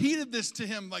angel repeated this to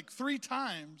him like 3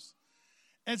 times.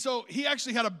 And so he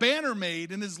actually had a banner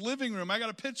made in his living room. I got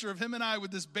a picture of him and I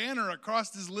with this banner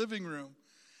across his living room.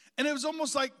 And it was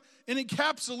almost like an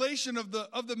encapsulation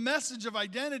of the message of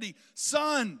identity.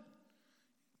 Son,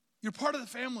 you're part of the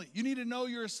family. You need to know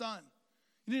you're a son.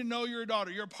 You need to know you're a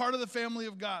daughter. You're a part of the family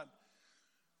of God.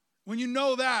 When you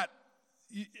know that,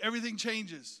 everything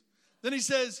changes. Then he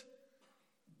says,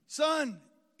 "Son,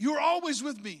 you're always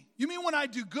with me." You mean when I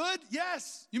do good?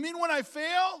 Yes. You mean when I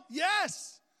fail?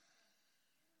 Yes.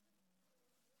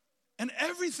 And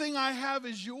everything I have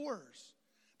is yours.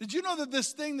 Did you know that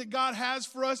this thing that God has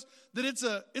for us, that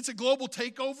it's a global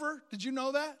takeover? Did you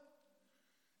know that?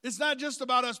 It's not just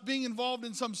about us being involved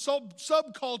in some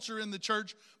subculture in the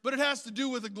church, but it has to do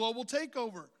with a global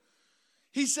takeover.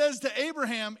 He says to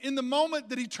Abraham, in the moment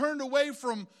that he turned away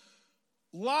from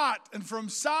Lot and from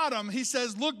Sodom, he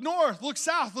says, look north, look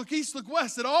south, look east, look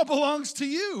west. It all belongs to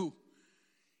you.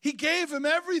 He gave him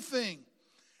everything.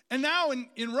 And now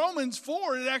in Romans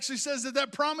 4, it actually says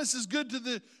that promise is good to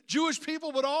the Jewish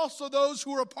people, but also those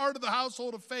who are a part of the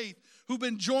household of faith, who've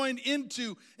been joined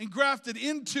into and grafted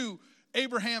into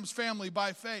Abraham's family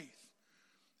by faith.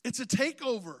 It's a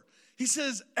takeover. He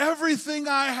says, everything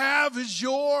I have is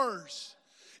yours.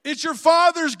 It's your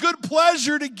Father's good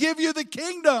pleasure to give you the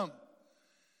kingdom.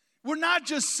 We're not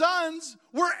just sons,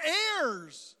 we're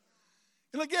heirs.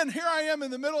 And again, here I am in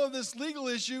the middle of this legal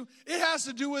issue. It has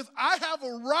to do with I have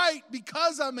a right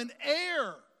because I'm an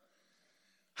heir.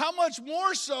 How much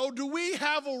more so do we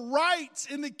have a right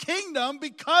in the kingdom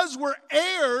because we're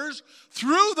heirs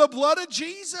through the blood of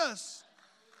Jesus?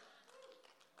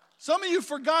 Some of you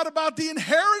forgot about the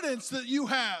inheritance that you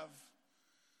have.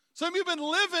 Some of you have been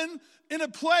living in a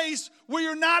place where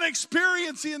you're not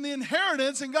experiencing the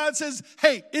inheritance, and God says,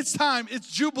 hey, it's time,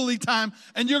 it's Jubilee time,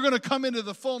 and you're going to come into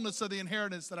the fullness of the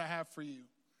inheritance that I have for you.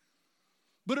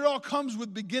 But it all comes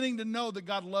with beginning to know that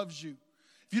God loves you.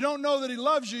 If you don't know that He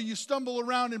loves you, you stumble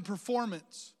around in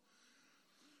performance.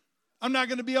 I'm not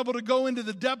going to be able to go into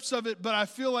the depths of it, but I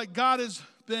feel like God has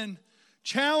been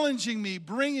challenging me,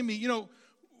 bringing me,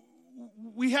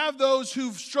 we have those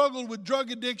who've struggled with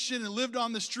drug addiction and lived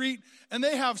on the street, and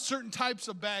they have certain types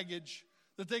of baggage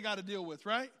that they got to deal with,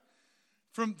 right?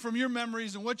 From your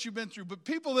memories and what you've been through. But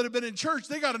people that have been in church,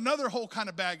 they got another whole kind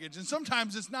of baggage. And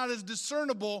sometimes it's not as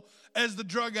discernible as the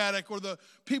drug addict or the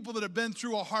people that have been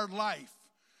through a hard life.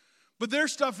 But their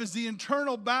stuff is the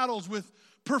internal battles with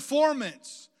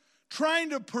performance,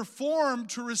 trying to perform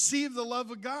to receive the love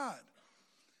of God.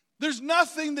 There's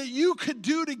nothing that you could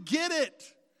do to get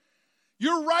it.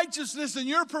 Your righteousness and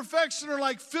your perfection are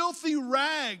like filthy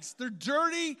rags. They're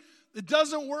dirty. It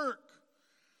doesn't work.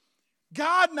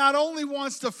 God not only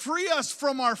wants to free us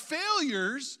from our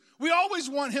failures, we always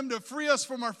want Him to free us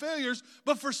from our failures,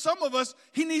 but for some of us,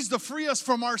 He needs to free us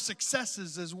from our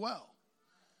successes as well.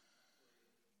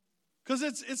 Because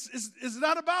it's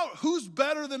not about who's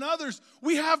better than others.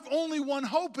 We have only one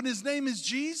hope, and His name is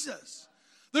Jesus.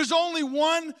 There's only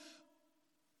one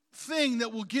thing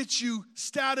that will get you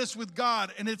status with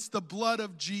God, and it's the blood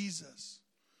of Jesus.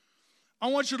 I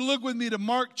want you to look with me to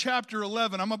Mark chapter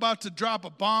 11. I'm about to drop a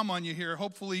bomb on you here.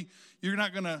 Hopefully you're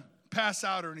not going to pass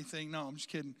out or anything. No, I'm just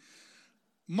kidding.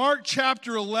 Mark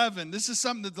chapter 11. This is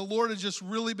something that the Lord has just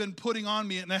really been putting on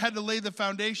me, and I had to lay the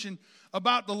foundation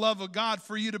about the love of God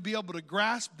for you to be able to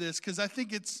grasp this, because I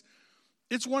think it's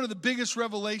one of the biggest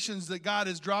revelations that God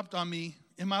has dropped on me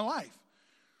in my life.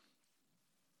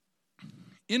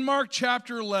 In Mark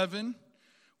chapter 11,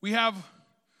 we have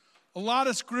a lot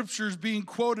of scriptures being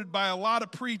quoted by a lot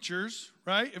of preachers,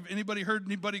 right? Have anybody heard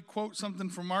anybody quote something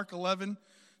from Mark 11,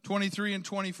 23 and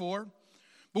 24?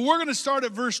 But we're going to start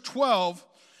at verse 12.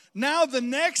 Now the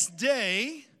next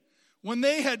day, when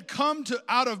they had come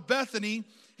out of Bethany,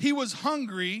 He was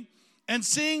hungry, and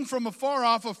seeing from afar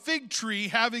off a fig tree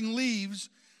having leaves,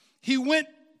 He went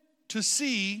to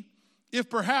see if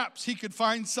perhaps he could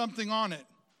find something on it.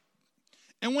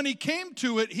 And when he came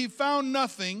to it, he found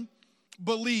nothing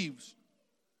but leaves,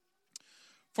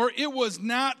 for it was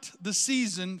not the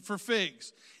season for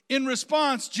figs. In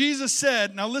response, Jesus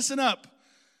said, now listen up,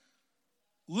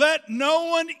 let no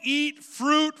one eat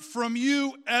fruit from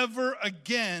you ever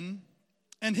again.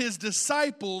 And his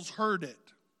disciples heard it.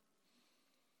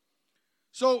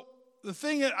 So the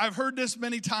thing that I've heard this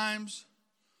many times,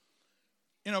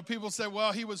 people say,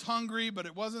 well, he was hungry, but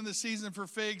it wasn't the season for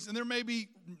figs. And there may be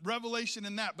revelation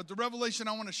in that. But the revelation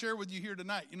I want to share with you here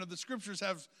tonight, the scriptures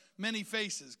have many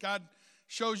faces. God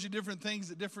shows you different things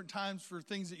at different times for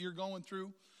things that you're going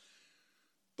through.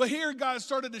 But here God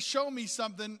started to show me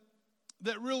something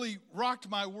that really rocked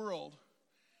my world.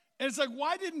 And it's like,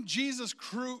 why didn't Jesus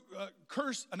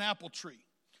curse an apple tree?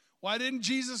 Why didn't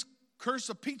Jesus curse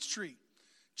a peach tree?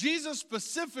 Jesus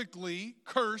specifically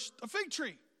cursed a fig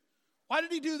tree. Why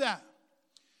did he do that?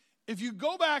 If you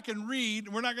go back and read,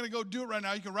 we're not going to go do it right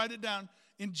now, you can write it down.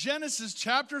 In Genesis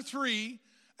chapter 3,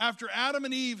 after Adam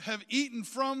and Eve have eaten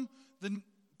from the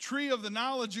tree of the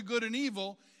knowledge of good and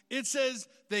evil, it says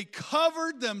they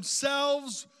covered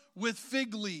themselves with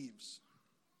fig leaves.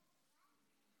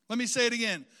 Let me say it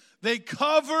again. They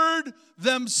covered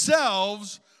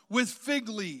themselves with fig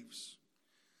leaves.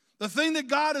 The thing that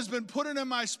God has been putting in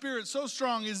my spirit so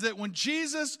strong is that when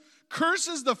Jesus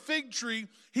curses the fig tree,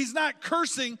 he's not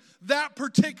cursing that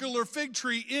particular fig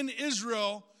tree in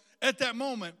Israel at that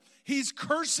moment. He's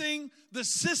cursing the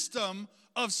system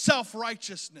of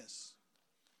self-righteousness,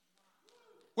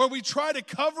 where we try to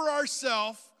cover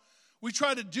ourselves, we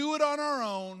try to do it on our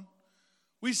own.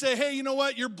 We say, hey, you know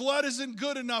what? Your blood isn't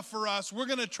good enough for us. We're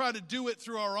going to try to do it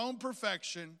through our own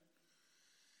perfection.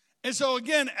 And so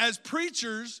again, as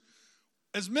preachers,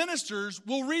 as ministers,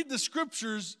 we'll read the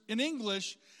scriptures in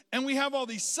English, and we have all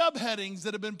these subheadings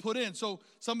that have been put in. So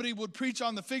somebody would preach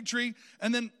on the fig tree,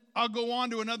 and then I'll go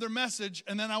on to another message,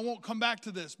 and then I won't come back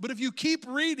to this. But if you keep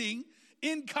reading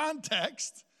in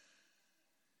context,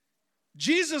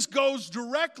 Jesus goes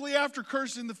directly after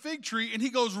cursing the fig tree, and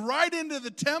he goes right into the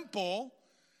temple,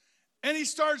 and he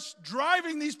starts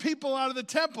driving these people out of the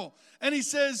temple. And he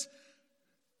says,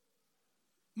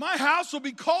 my house will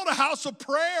be called a house of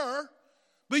prayer,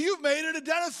 but you've made it a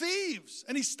den of thieves.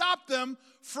 And he stopped them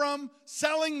from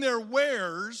selling their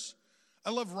wares.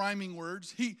 I love rhyming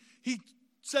words. He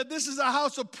said, this is a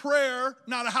house of prayer,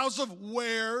 not a house of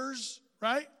wares,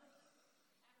 right?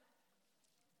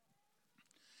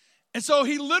 And so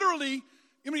he literally,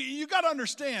 you got to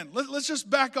understand, let's just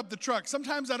back up the truck.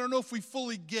 Sometimes I don't know if we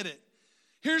fully get it.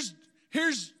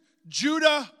 Here's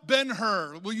Judah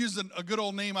Ben-Hur. We'll use a good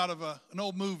old name out of an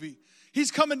old movie.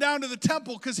 He's coming down to the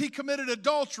temple because he committed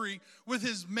adultery with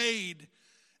his maid.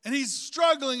 And he's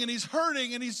struggling and he's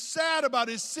hurting and he's sad about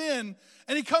his sin.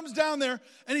 And he comes down there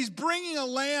and he's bringing a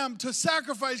lamb to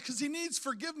sacrifice because he needs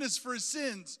forgiveness for his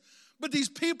sins. But these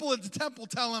people at the temple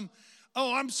tell him,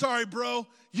 oh, I'm sorry, bro,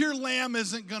 your lamb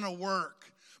isn't going to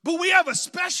work. But we have a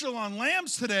special on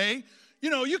lambs today.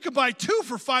 You could buy 2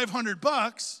 for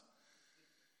 $500.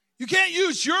 You can't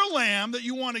use your lamb that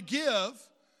you want to give.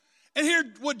 And here,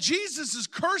 what Jesus is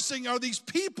cursing are these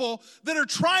people that are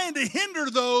trying to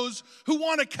hinder those who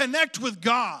want to connect with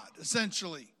God,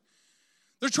 essentially.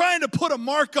 They're trying to put a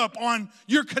markup on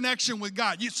your connection with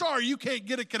God. You can't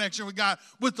get a connection with God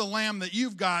with the lamb that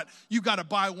you've got. You've got to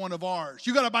buy one of ours.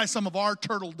 You've got to buy some of our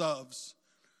turtle doves.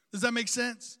 Does that make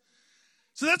sense?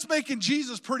 So that's making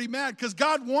Jesus pretty mad because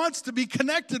God wants to be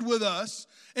connected with us.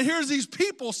 And here's these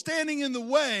people standing in the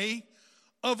way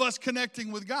of us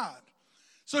connecting with God.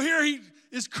 So here he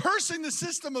is cursing the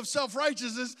system of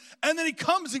self-righteousness, and then he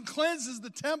comes and cleanses the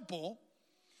temple.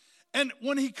 And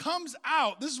when he comes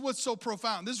out, this is what's so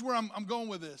profound. This is where I'm going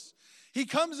with this. He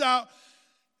comes out,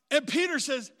 and Peter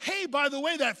says, hey, by the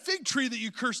way, that fig tree that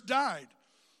you cursed died.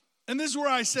 And this is where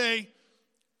I say,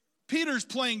 Peter's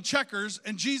playing checkers,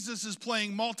 and Jesus is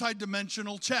playing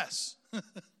multi-dimensional chess.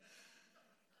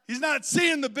 He's not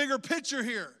seeing the bigger picture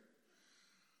here.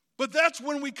 But that's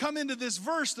when we come into this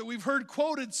verse that we've heard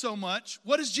quoted so much.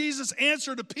 What does Jesus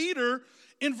answer to Peter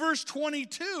in verse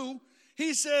 22?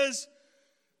 He says,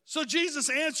 so Jesus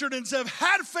answered and said,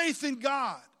 had faith in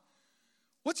God.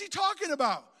 What's he talking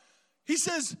about? He's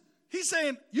saying, he's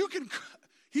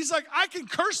like, I can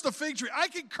curse the fig tree. I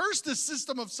can curse this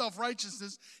system of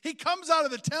self-righteousness. He comes out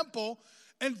of the temple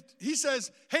and he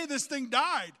says, hey, this thing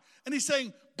died. And he's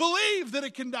saying, believe that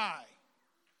it can die.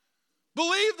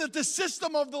 Believe that the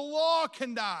system of the law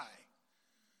can die.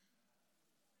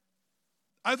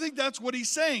 I think that's what he's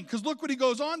saying, because look what he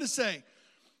goes on to say.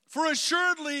 For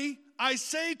assuredly, I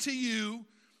say to you,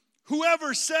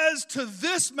 Whoever says to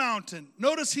this mountain,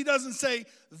 notice he doesn't say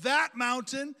that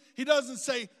mountain. He doesn't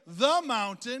say the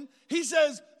mountain. He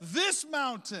says this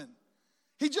mountain.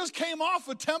 He just came off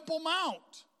a Temple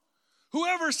Mount.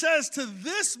 Whoever says to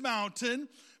this mountain,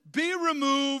 be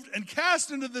removed and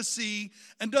cast into the sea,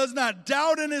 and does not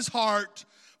doubt in his heart,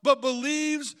 but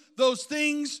believes those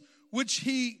things which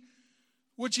he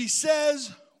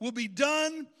says will be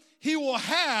done, he will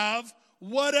have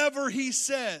whatever he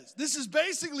says. This is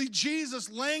basically Jesus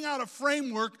laying out a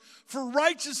framework for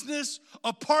righteousness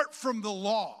apart from the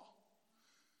law.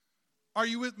 Are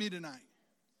you with me tonight?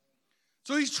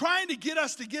 So he's trying to get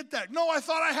us to get that. No, I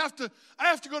thought I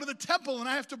have to go to the temple and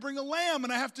I have to bring a lamb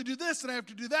and I have to do this and I have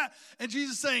to do that. And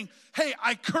Jesus is saying, hey,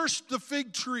 I cursed the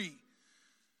fig tree.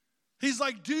 He's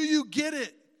like, do you get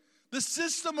it? The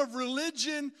system of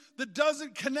religion that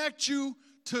doesn't connect you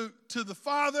to the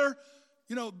Father.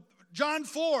 You know, John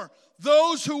 4,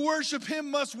 those who worship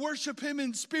him must worship him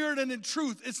in spirit and in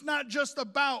truth. It's not just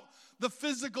about the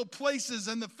physical places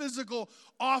and the physical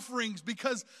offerings,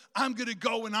 because I'm going to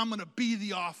go and I'm going to be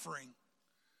the offering.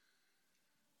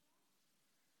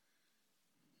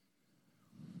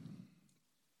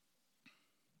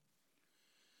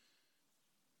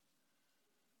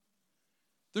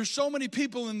 There's so many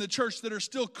people in the church that are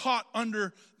still caught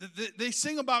under, they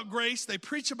sing about grace, they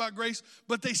preach about grace,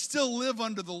 but they still live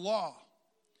under the law.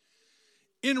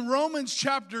 In Romans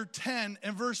chapter 10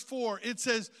 and verse 4, it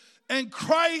says, and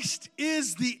Christ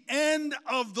is the end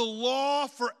of the law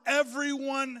for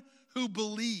everyone who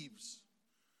believes.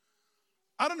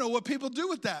 I don't know what people do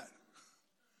with that.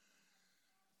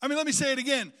 I mean, let me say it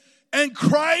again. And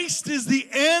Christ is the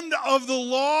end of the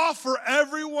law for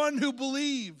everyone who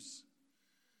believes.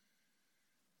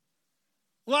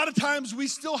 A lot of times we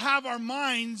still have our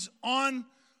minds on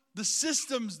the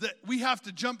systems that we have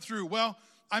to jump through. Well,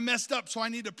 I messed up, so I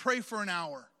need to pray for an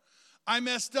hour. I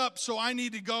messed up, so I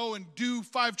need to go and do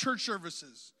 5 church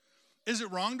services. Is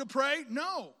it wrong to pray?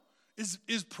 No.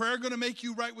 Is prayer going to make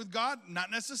you right with God?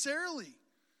 Not necessarily.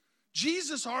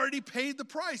 Jesus already paid the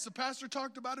price. The pastor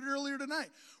talked about it earlier tonight.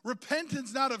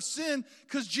 Repentance not of sin,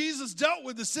 because Jesus dealt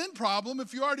with the sin problem.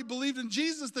 If you already believed in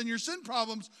Jesus, then your sin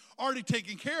problem's already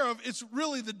taken care of. It's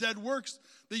really the dead works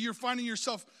that you're finding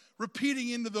yourself repeating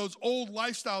into those old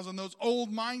lifestyles and those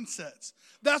old mindsets.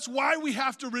 That's why we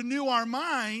have to renew our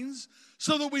minds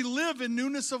so that we live in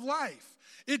newness of life.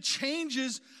 It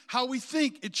changes how we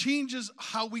think. It changes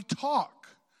how we talk.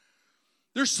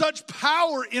 There's such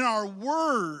power in our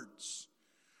words.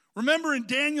 Remember in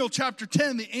Daniel chapter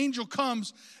 10, the angel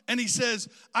comes and he says,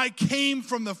 I came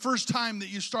from the first time that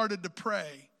you started to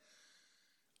pray.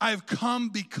 I've come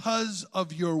because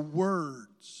of your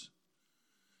words.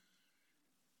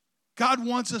 God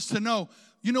wants us to know,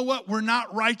 you know what? We're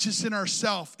not righteous in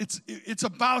ourselves. It's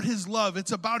about his love.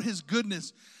 It's about his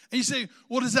goodness. And you say,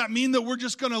 well, does that mean that we're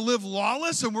just going to live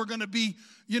lawless and we're going to be,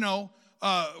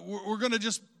 we're going to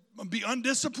just be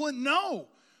undisciplined? No.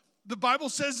 The Bible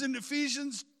says in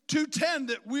Ephesians 2:10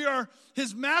 that we are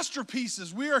his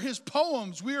masterpieces. We are his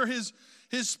poems. We are his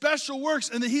special works,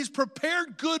 and that he's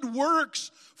prepared good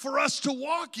works for us to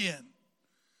walk in.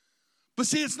 But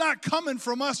see, it's not coming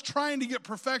from us trying to get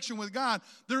perfection with God.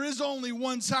 There is only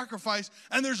one sacrifice,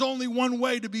 and there's only one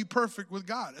way to be perfect with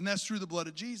God, and that's through the blood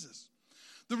of Jesus.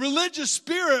 The religious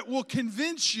spirit will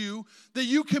convince you that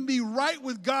you can be right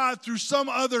with God through some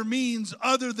other means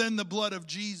other than the blood of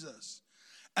Jesus.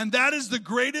 And that is the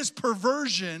greatest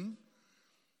perversion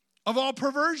of all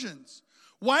perversions.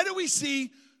 Why do we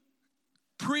see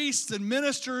priests and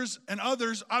ministers and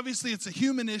others? Obviously, it's a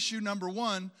human issue, number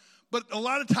one. But a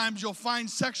lot of times you'll find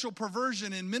sexual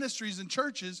perversion in ministries and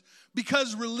churches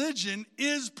because religion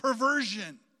is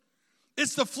perversion.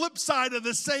 It's the flip side of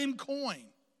the same coin.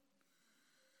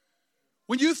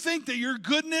 When you think that your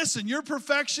goodness and your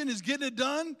perfection is getting it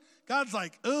done, God's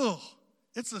like, ugh,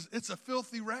 it's a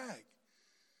filthy rag.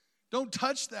 Don't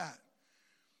touch that.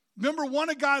 Remember, one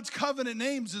of God's covenant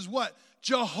names is what?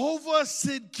 Jehovah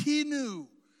Sidkenu,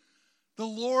 the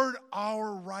Lord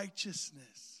our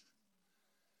righteousness.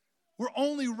 We're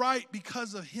only right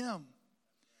because of him.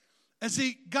 And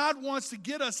see, God wants to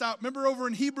get us out. Remember over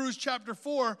in Hebrews chapter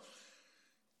 4,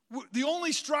 the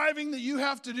only striving that you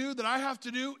have to do, that I have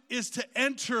to do, is to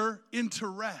enter into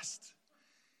rest.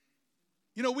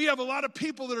 You know, we have a lot of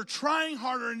people that are trying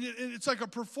harder, and it's like a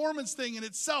performance thing, and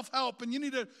it's self-help, and you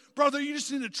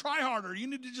just need to try harder. You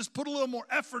need to just put a little more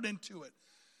effort into it.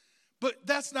 But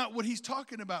that's not what he's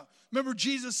talking about. Remember,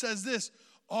 Jesus says this,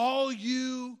 all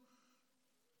you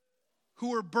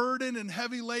who are burdened and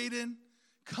heavy laden,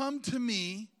 come to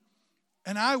me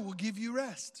and I will give you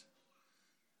rest.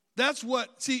 That's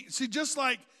what, see, just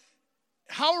like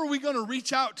how are we going to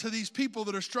reach out to these people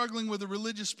that are struggling with a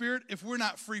religious spirit if we're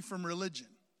not free from religion?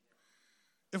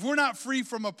 If we're not free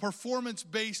from a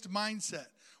performance-based mindset?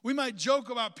 We might joke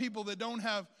about people that don't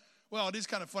have, well, it is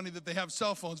kind of funny that they have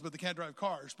cell phones, but they can't drive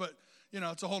cars. But,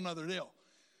 it's a whole nother deal.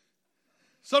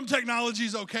 Some technology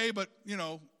is okay, but,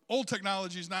 old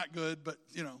technology is not good. But,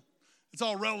 it's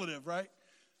all relative, right?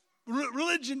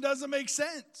 Religion doesn't make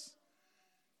sense.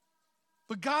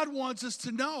 But God wants us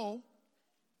to know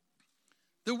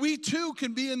that we too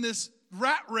can be in this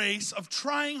rat race of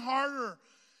trying harder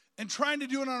and trying to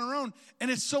do it on our own.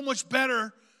 And it's so much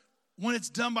better when it's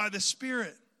done by the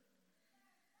Spirit.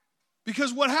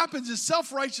 Because what happens is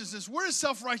self-righteousness. Where is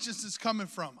self-righteousness coming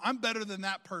from? I'm better than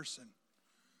that person.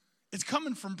 It's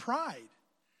coming from pride.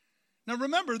 Now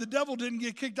remember, the devil didn't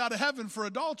get kicked out of heaven for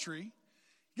adultery.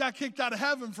 He got kicked out of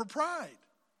heaven for pride.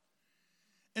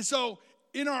 And so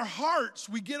in our hearts,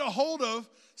 we get a hold of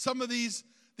some of these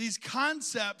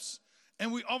concepts,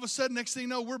 and we all of a sudden, next thing you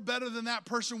know, we're better than that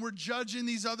person. We're judging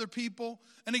these other people.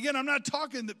 And again, I'm not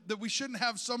talking that we shouldn't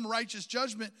have some righteous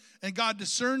judgment, and God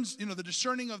discerns, the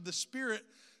discerning of the spirit,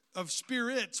 of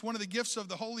spirits, one of the gifts of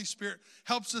the Holy Spirit,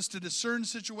 helps us to discern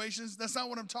situations. That's not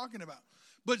what I'm talking about.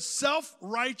 But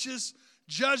self-righteous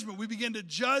judgment, we begin to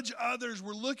judge others,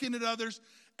 we're looking at others,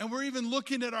 and we're even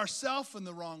looking at ourselves in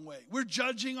the wrong way. We're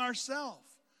judging ourselves.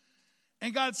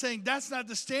 And God's saying, that's not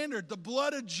the standard. The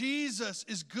blood of Jesus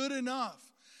is good enough.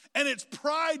 And it's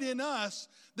pride in us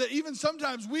that even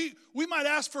sometimes we might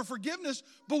ask for forgiveness,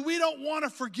 but we don't want to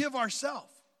forgive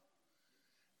ourselves.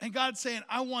 And God's saying,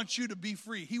 I want you to be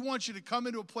free. He wants you to come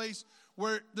into a place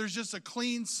where there's just a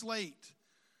clean slate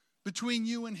between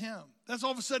you and Him. That's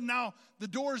all of a sudden now the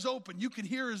door's open. You can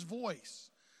hear His voice.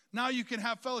 Now you can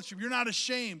have fellowship. You're not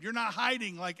ashamed. You're not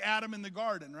hiding like Adam in the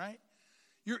garden, right?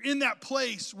 You're in that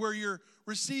place where you're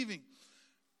receiving.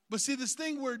 But see, this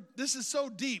thing where this is so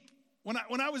deep. When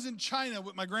I was in China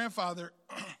with my grandfather,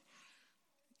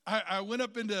 I went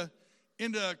up into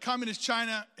communist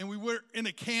China, and we were in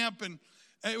a camp, and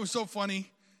it was so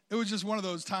funny. It was just one of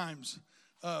those times.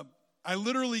 I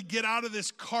literally get out of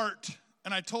this cart,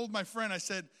 and I told my friend, I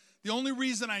said, the only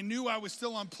reason I knew I was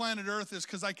still on planet Earth is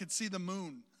because I could see the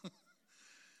moon.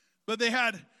 But they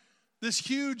had this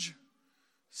huge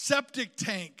septic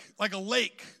tank, like a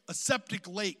lake, a septic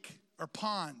lake or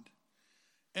pond.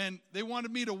 And they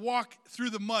wanted me to walk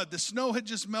through the mud. The snow had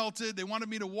just melted. They wanted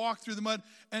me to walk through the mud.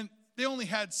 And they only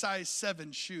had size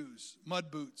 7 shoes,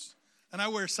 mud boots. And I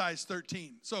wear size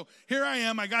 13. So here I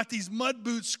am. I got these mud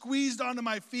boots squeezed onto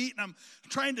my feet. And I'm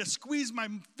trying to squeeze my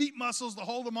feet muscles to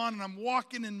hold them on. And I'm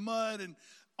walking in mud and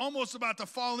almost about to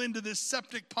fall into this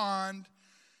septic pond.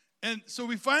 And so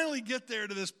we finally get there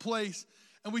to this place.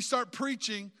 And we start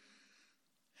preaching.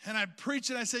 And I preach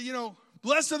and I say,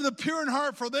 blessed are the pure in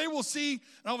heart, for they will see. And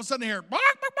all of a sudden I hear,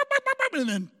 and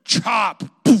then chop,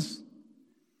 poof.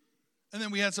 And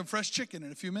then we had some fresh chicken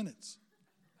in a few minutes.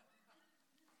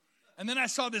 And then I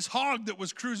saw this hog that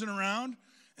was cruising around,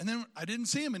 and then I didn't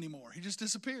see him anymore. He just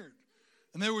disappeared.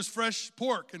 And there was fresh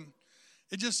pork, and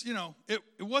it just, it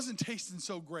wasn't tasting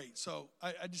so great. So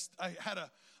I had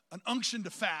an unction to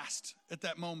fast at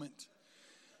that moment.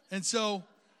 And so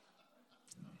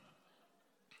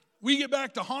we get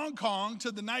back to Hong Kong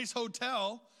to the nice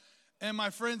hotel, and my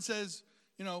friend says,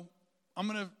 I'm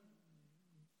going to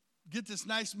get this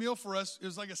nice meal for us. It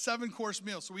was like a 7-course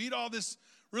meal. So we eat all this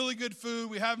really good food.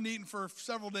 We haven't eaten for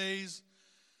several days.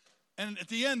 And at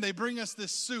the end, they bring us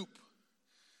this soup.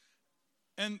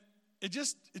 And it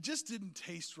just didn't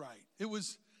taste right. It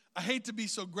was, I hate to be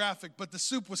so graphic, but the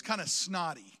soup was kind of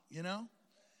snotty,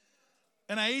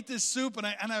 And I ate this soup, and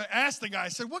I asked the guy, I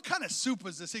said, what kind of soup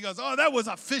was this? He goes, oh, that was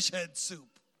a fish head soup.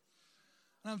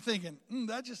 And I'm thinking,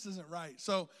 that just isn't right.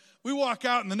 So we walk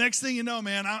out, and the next thing you know,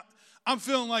 man, I'm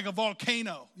feeling like a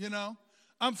volcano,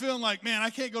 I'm feeling like, man, I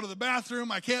can't go to the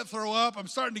bathroom. I can't throw up. I'm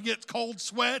starting to get cold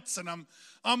sweats, and I'm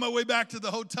on my way back to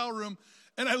the hotel room.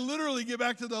 And I literally get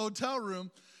back to the hotel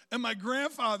room, and my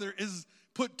grandfather is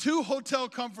put 2 hotel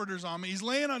comforters on me. He's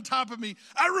laying on top of me.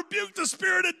 I rebuke the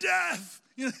spirit of death.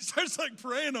 He starts like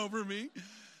praying over me.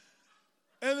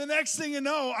 And the next thing you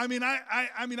know,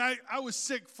 I was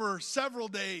sick for several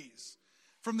days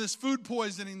from this food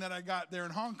poisoning that I got there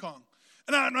in Hong Kong.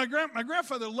 And my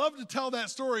grandfather loved to tell that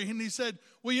story. And he said,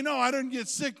 well, I didn't get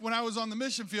sick when I was on the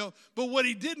mission field. But what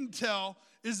he didn't tell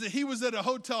is that he was at a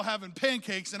hotel having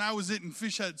pancakes and I was eating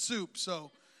fish head soup.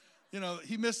 So,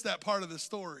 he missed that part of the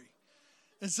story.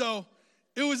 And so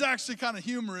it was actually kind of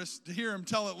humorous to hear him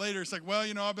tell it later. It's like, well,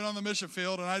 I've been on the mission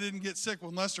field and I didn't get sick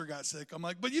when Lester got sick. I'm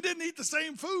like, but you didn't eat the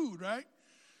same food, right?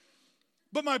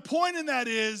 But my point in that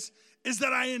is is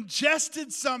that I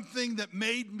ingested something that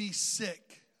made me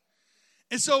sick.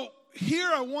 And so here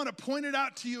I want to point it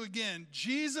out to you again.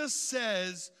 Jesus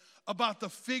says about the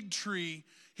fig tree,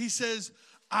 he says,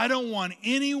 I don't want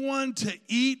anyone to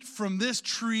eat from this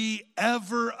tree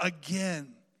ever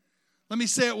again. Let me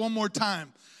say it one more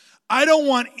time. I don't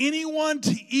want anyone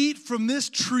to eat from this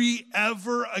tree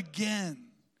ever again.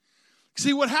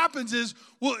 See, what happens is,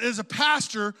 well, as a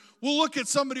pastor, we'll look at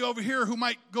somebody over here who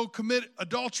might go commit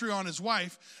adultery on his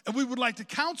wife, and we would like to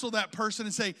counsel that person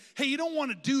and say, hey, you don't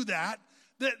want to do that.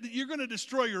 That you're going to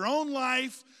destroy your own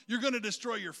life. You're going to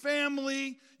destroy your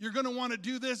family. You're going to want to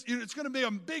do this. It's going to be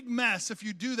a big mess if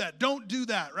you do that. Don't do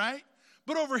that, right?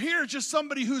 But over here, it's just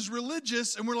somebody who's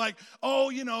religious, and we're like,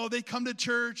 oh, they come to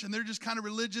church, and they're just kind of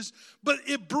religious. But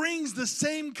it brings the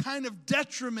same kind of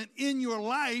detriment in your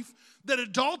life that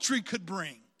adultery could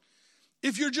bring.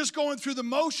 If you're just going through the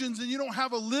motions and you don't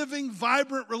have a living,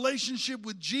 vibrant relationship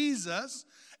with Jesus,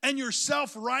 and you're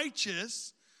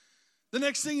self-righteous, the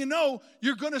next thing you know,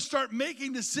 you're going to start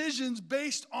making decisions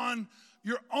based on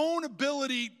your own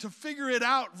ability to figure it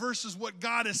out versus what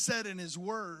God has said in his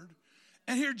word.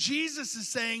 And here Jesus is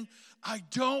saying, I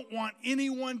don't want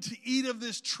anyone to eat of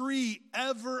this tree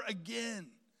ever again.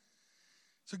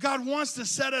 So God wants to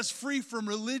set us free from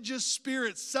religious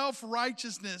spirits,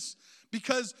 self-righteousness,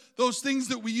 because those things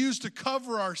that we use to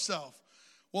cover ourselves.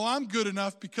 Well, I'm good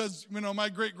enough because, my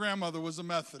great-grandmother was a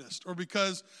Methodist. Or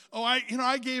because,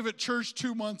 I gave at church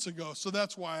 2 months ago, so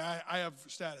that's why I have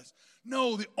status.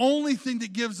 No, the only thing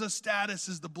that gives us status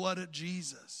is the blood of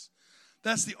Jesus.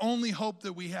 That's the only hope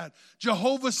that we had.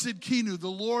 Jehovah Sidkenu, the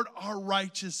Lord our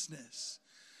righteousness.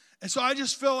 And so I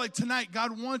just feel like tonight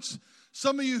God wants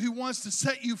some of you, he wants to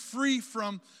set you free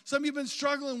from, some of you have been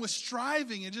struggling with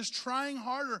striving and just trying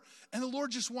harder. And the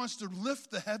Lord just wants to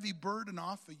lift the heavy burden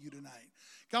off of you tonight.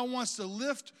 God wants to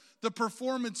lift the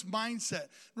performance mindset.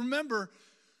 Remember,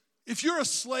 if you're a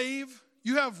slave,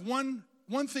 you have one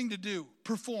thing to do,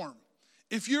 perform.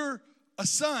 If you're a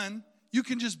son, you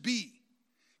can just be.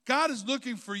 God is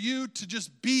looking for you to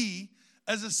just be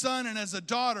as a son and as a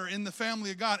daughter in the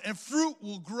family of God, and fruit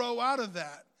will grow out of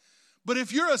that. But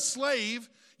if you're a slave,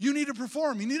 you need to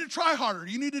perform. You need to try harder.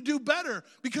 You need to do better.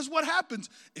 Because what happens?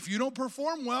 If you don't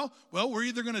perform well, we're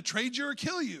either going to trade you or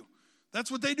kill you. That's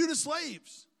what they do to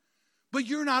slaves. But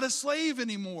you're not a slave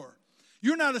anymore.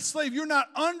 You're not a slave. You're not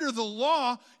under the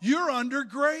law. You're under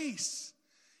grace.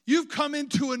 You've come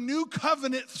into a new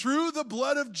covenant through the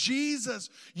blood of Jesus.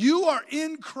 You are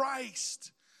in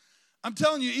Christ. I'm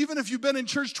telling you, even if you've been in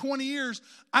church 20 years,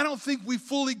 I don't think we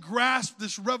fully grasp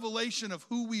this revelation of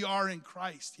who we are in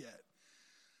Christ yet.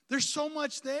 There's so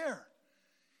much there.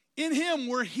 In him,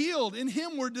 we're healed. In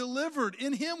him, we're delivered.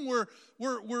 In him,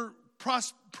 we're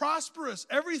prosperous.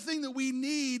 Everything that we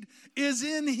need is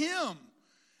in him.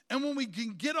 And when we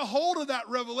can get a hold of that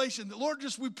revelation, the Lord,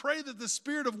 we pray that the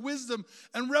spirit of wisdom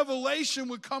and revelation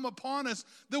would come upon us,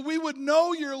 that we would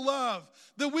know your love,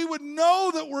 that we would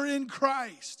know that we're in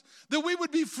Christ, that we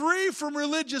would be free from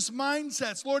religious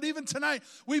mindsets. Lord, even tonight,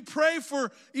 we pray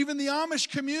for even the Amish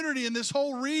community in this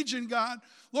whole region, God.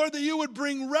 Lord, that you would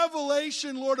bring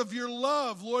revelation, Lord, of your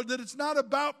love, Lord, that it's not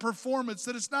about performance,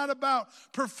 that it's not about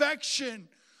perfection,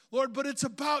 Lord, but it's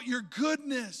about your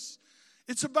goodness.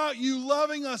 It's about you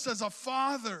loving us as a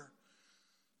father.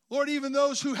 Lord, even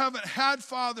those who haven't had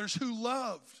fathers who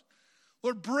loved.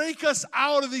 Lord, break us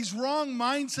out of these wrong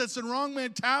mindsets and wrong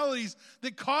mentalities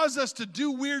that cause us to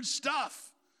do weird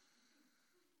stuff.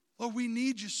 Lord, we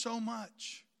need you so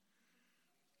much.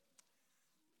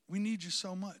 We need you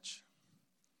so much.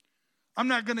 I'm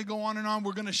not going to go on and on.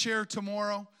 We're going to share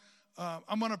tomorrow.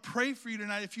 I'm going to pray for you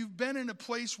tonight. If you've been in a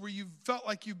place where you've felt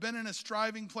like you've been in a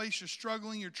striving place, you're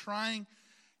struggling, you're trying,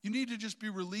 you need to just be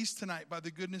released tonight by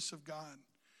the goodness of God,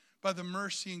 by the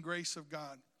mercy and grace of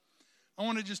God. I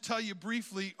want to just tell you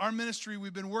briefly, our ministry,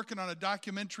 we've been working on a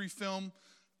documentary film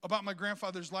about my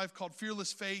grandfather's life called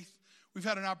Fearless Faith. We've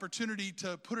had an opportunity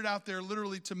to put it out there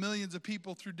literally to millions of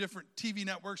people through different TV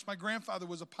networks. My grandfather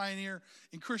was a pioneer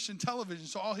in Christian television,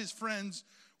 so all his friends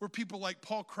were people like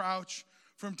Paul Crouch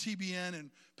from TBN and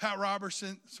Pat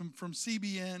Robertson from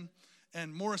CBN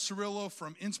and Morris Cirillo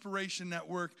from Inspiration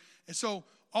Network. And so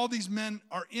all these men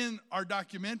are in our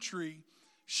documentary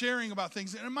sharing about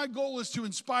things. And my goal is to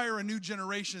inspire a new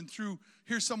generation through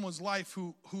here's someone's life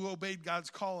who obeyed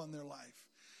God's call in their life.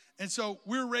 And so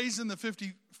we're raising the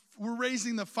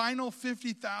final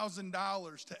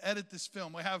 $50,000 to edit this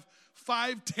film. We have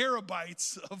 5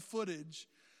 terabytes of footage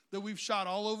that we've shot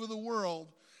all over the world.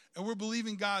 And we're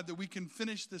believing God that we can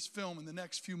finish this film in the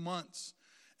next few months.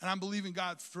 And I'm believing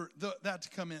God for that to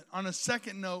come in. On a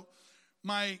second note,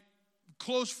 my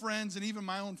close friends and even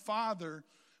my own father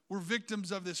were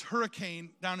victims of this hurricane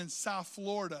down in South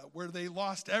Florida where they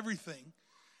lost everything.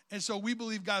 And so we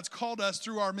believe God's called us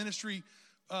through our ministry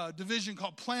division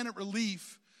called Planet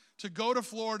Relief to go to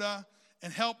Florida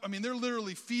and help. I mean, they're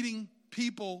literally feeding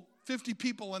people, 50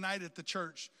 people a night at the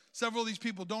church. Several of these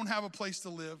people don't have a place to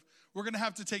live. We're going to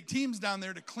have to take teams down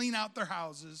there to clean out their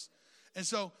houses. And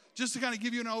so just to kind of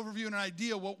give you an overview and an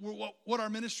idea what our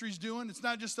ministry is doing, it's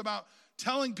not just about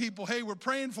telling people, hey, we're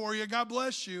praying for you, God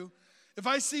bless you. If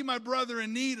I see my brother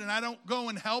in need and I don't go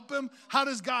and help him, how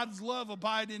does God's love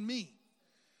abide in me?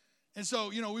 And so,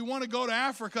 we want to go to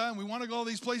Africa and we want to go to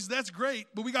these places. That's great,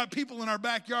 but we got people in our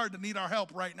backyard that need our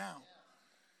help right now.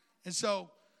 And so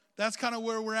that's kind of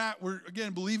where we're at. We're,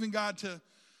 again, believing God to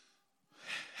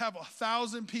have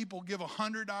 1,000 people give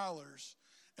 $100.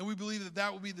 And we believe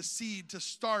that will be the seed to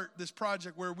start this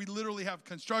project where we literally have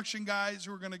construction guys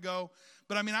who are going to go.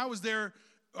 But I mean, I was there,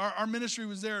 our ministry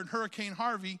was there in Hurricane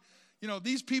Harvey.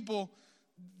 These people,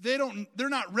 they're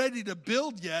not ready to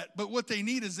build yet, but what they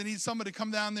need is they need somebody to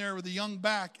come down there with a young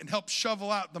back and help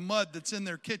shovel out the mud that's in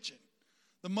their kitchen,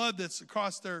 the mud that's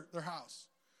across their house.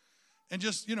 And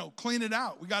just, clean it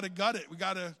out. We got to gut it. We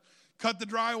got to cut the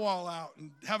drywall out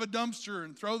and have a dumpster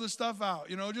and throw the stuff out.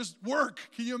 Just work.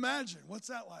 Can you imagine? What's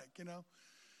that like,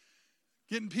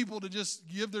 Getting people to just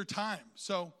give their time.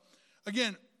 So,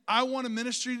 again, I want a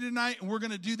ministry tonight, and we're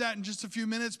going to do that in just a few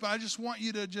minutes, but I just want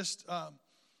you to just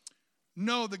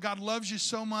know that God loves you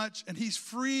so much, and he's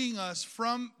freeing us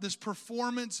from this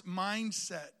performance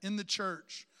mindset in the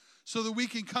church so that we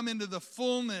can come into the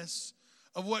fullness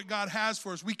of what God has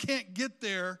for us. We can't get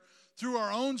there through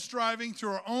our own striving, through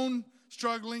our own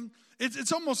struggling.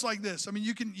 It's almost like this. I mean,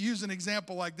 you can use an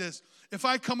example like this. If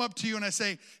I come up to you and I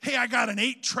say, hey, I got an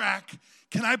 8-track.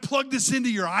 Can I plug this into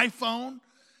your iPhone?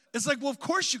 It's like, well, of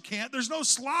course you can't. There's no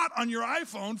slot on your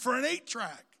iPhone for an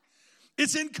 8-track.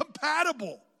 It's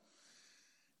incompatible.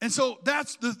 And so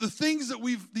that's the things that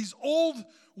these old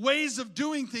ways of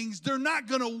doing things, they're not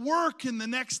going to work in the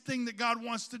next thing that God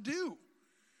wants to do.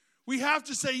 We have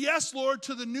to say, yes, Lord,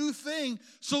 to the new thing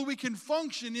so we can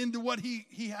function into what he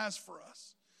has for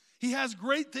us. He has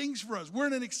great things for us. We're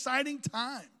in an exciting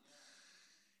time.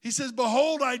 He says,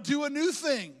 behold, I do a new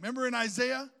thing. Remember in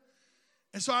Isaiah?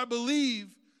 And so I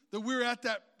believe that we're at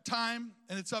that time,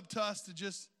 and it's up to us to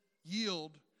just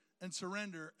yield and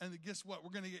surrender. And guess what? We're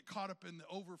going to get caught up in the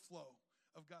overflow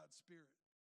of God's Spirit.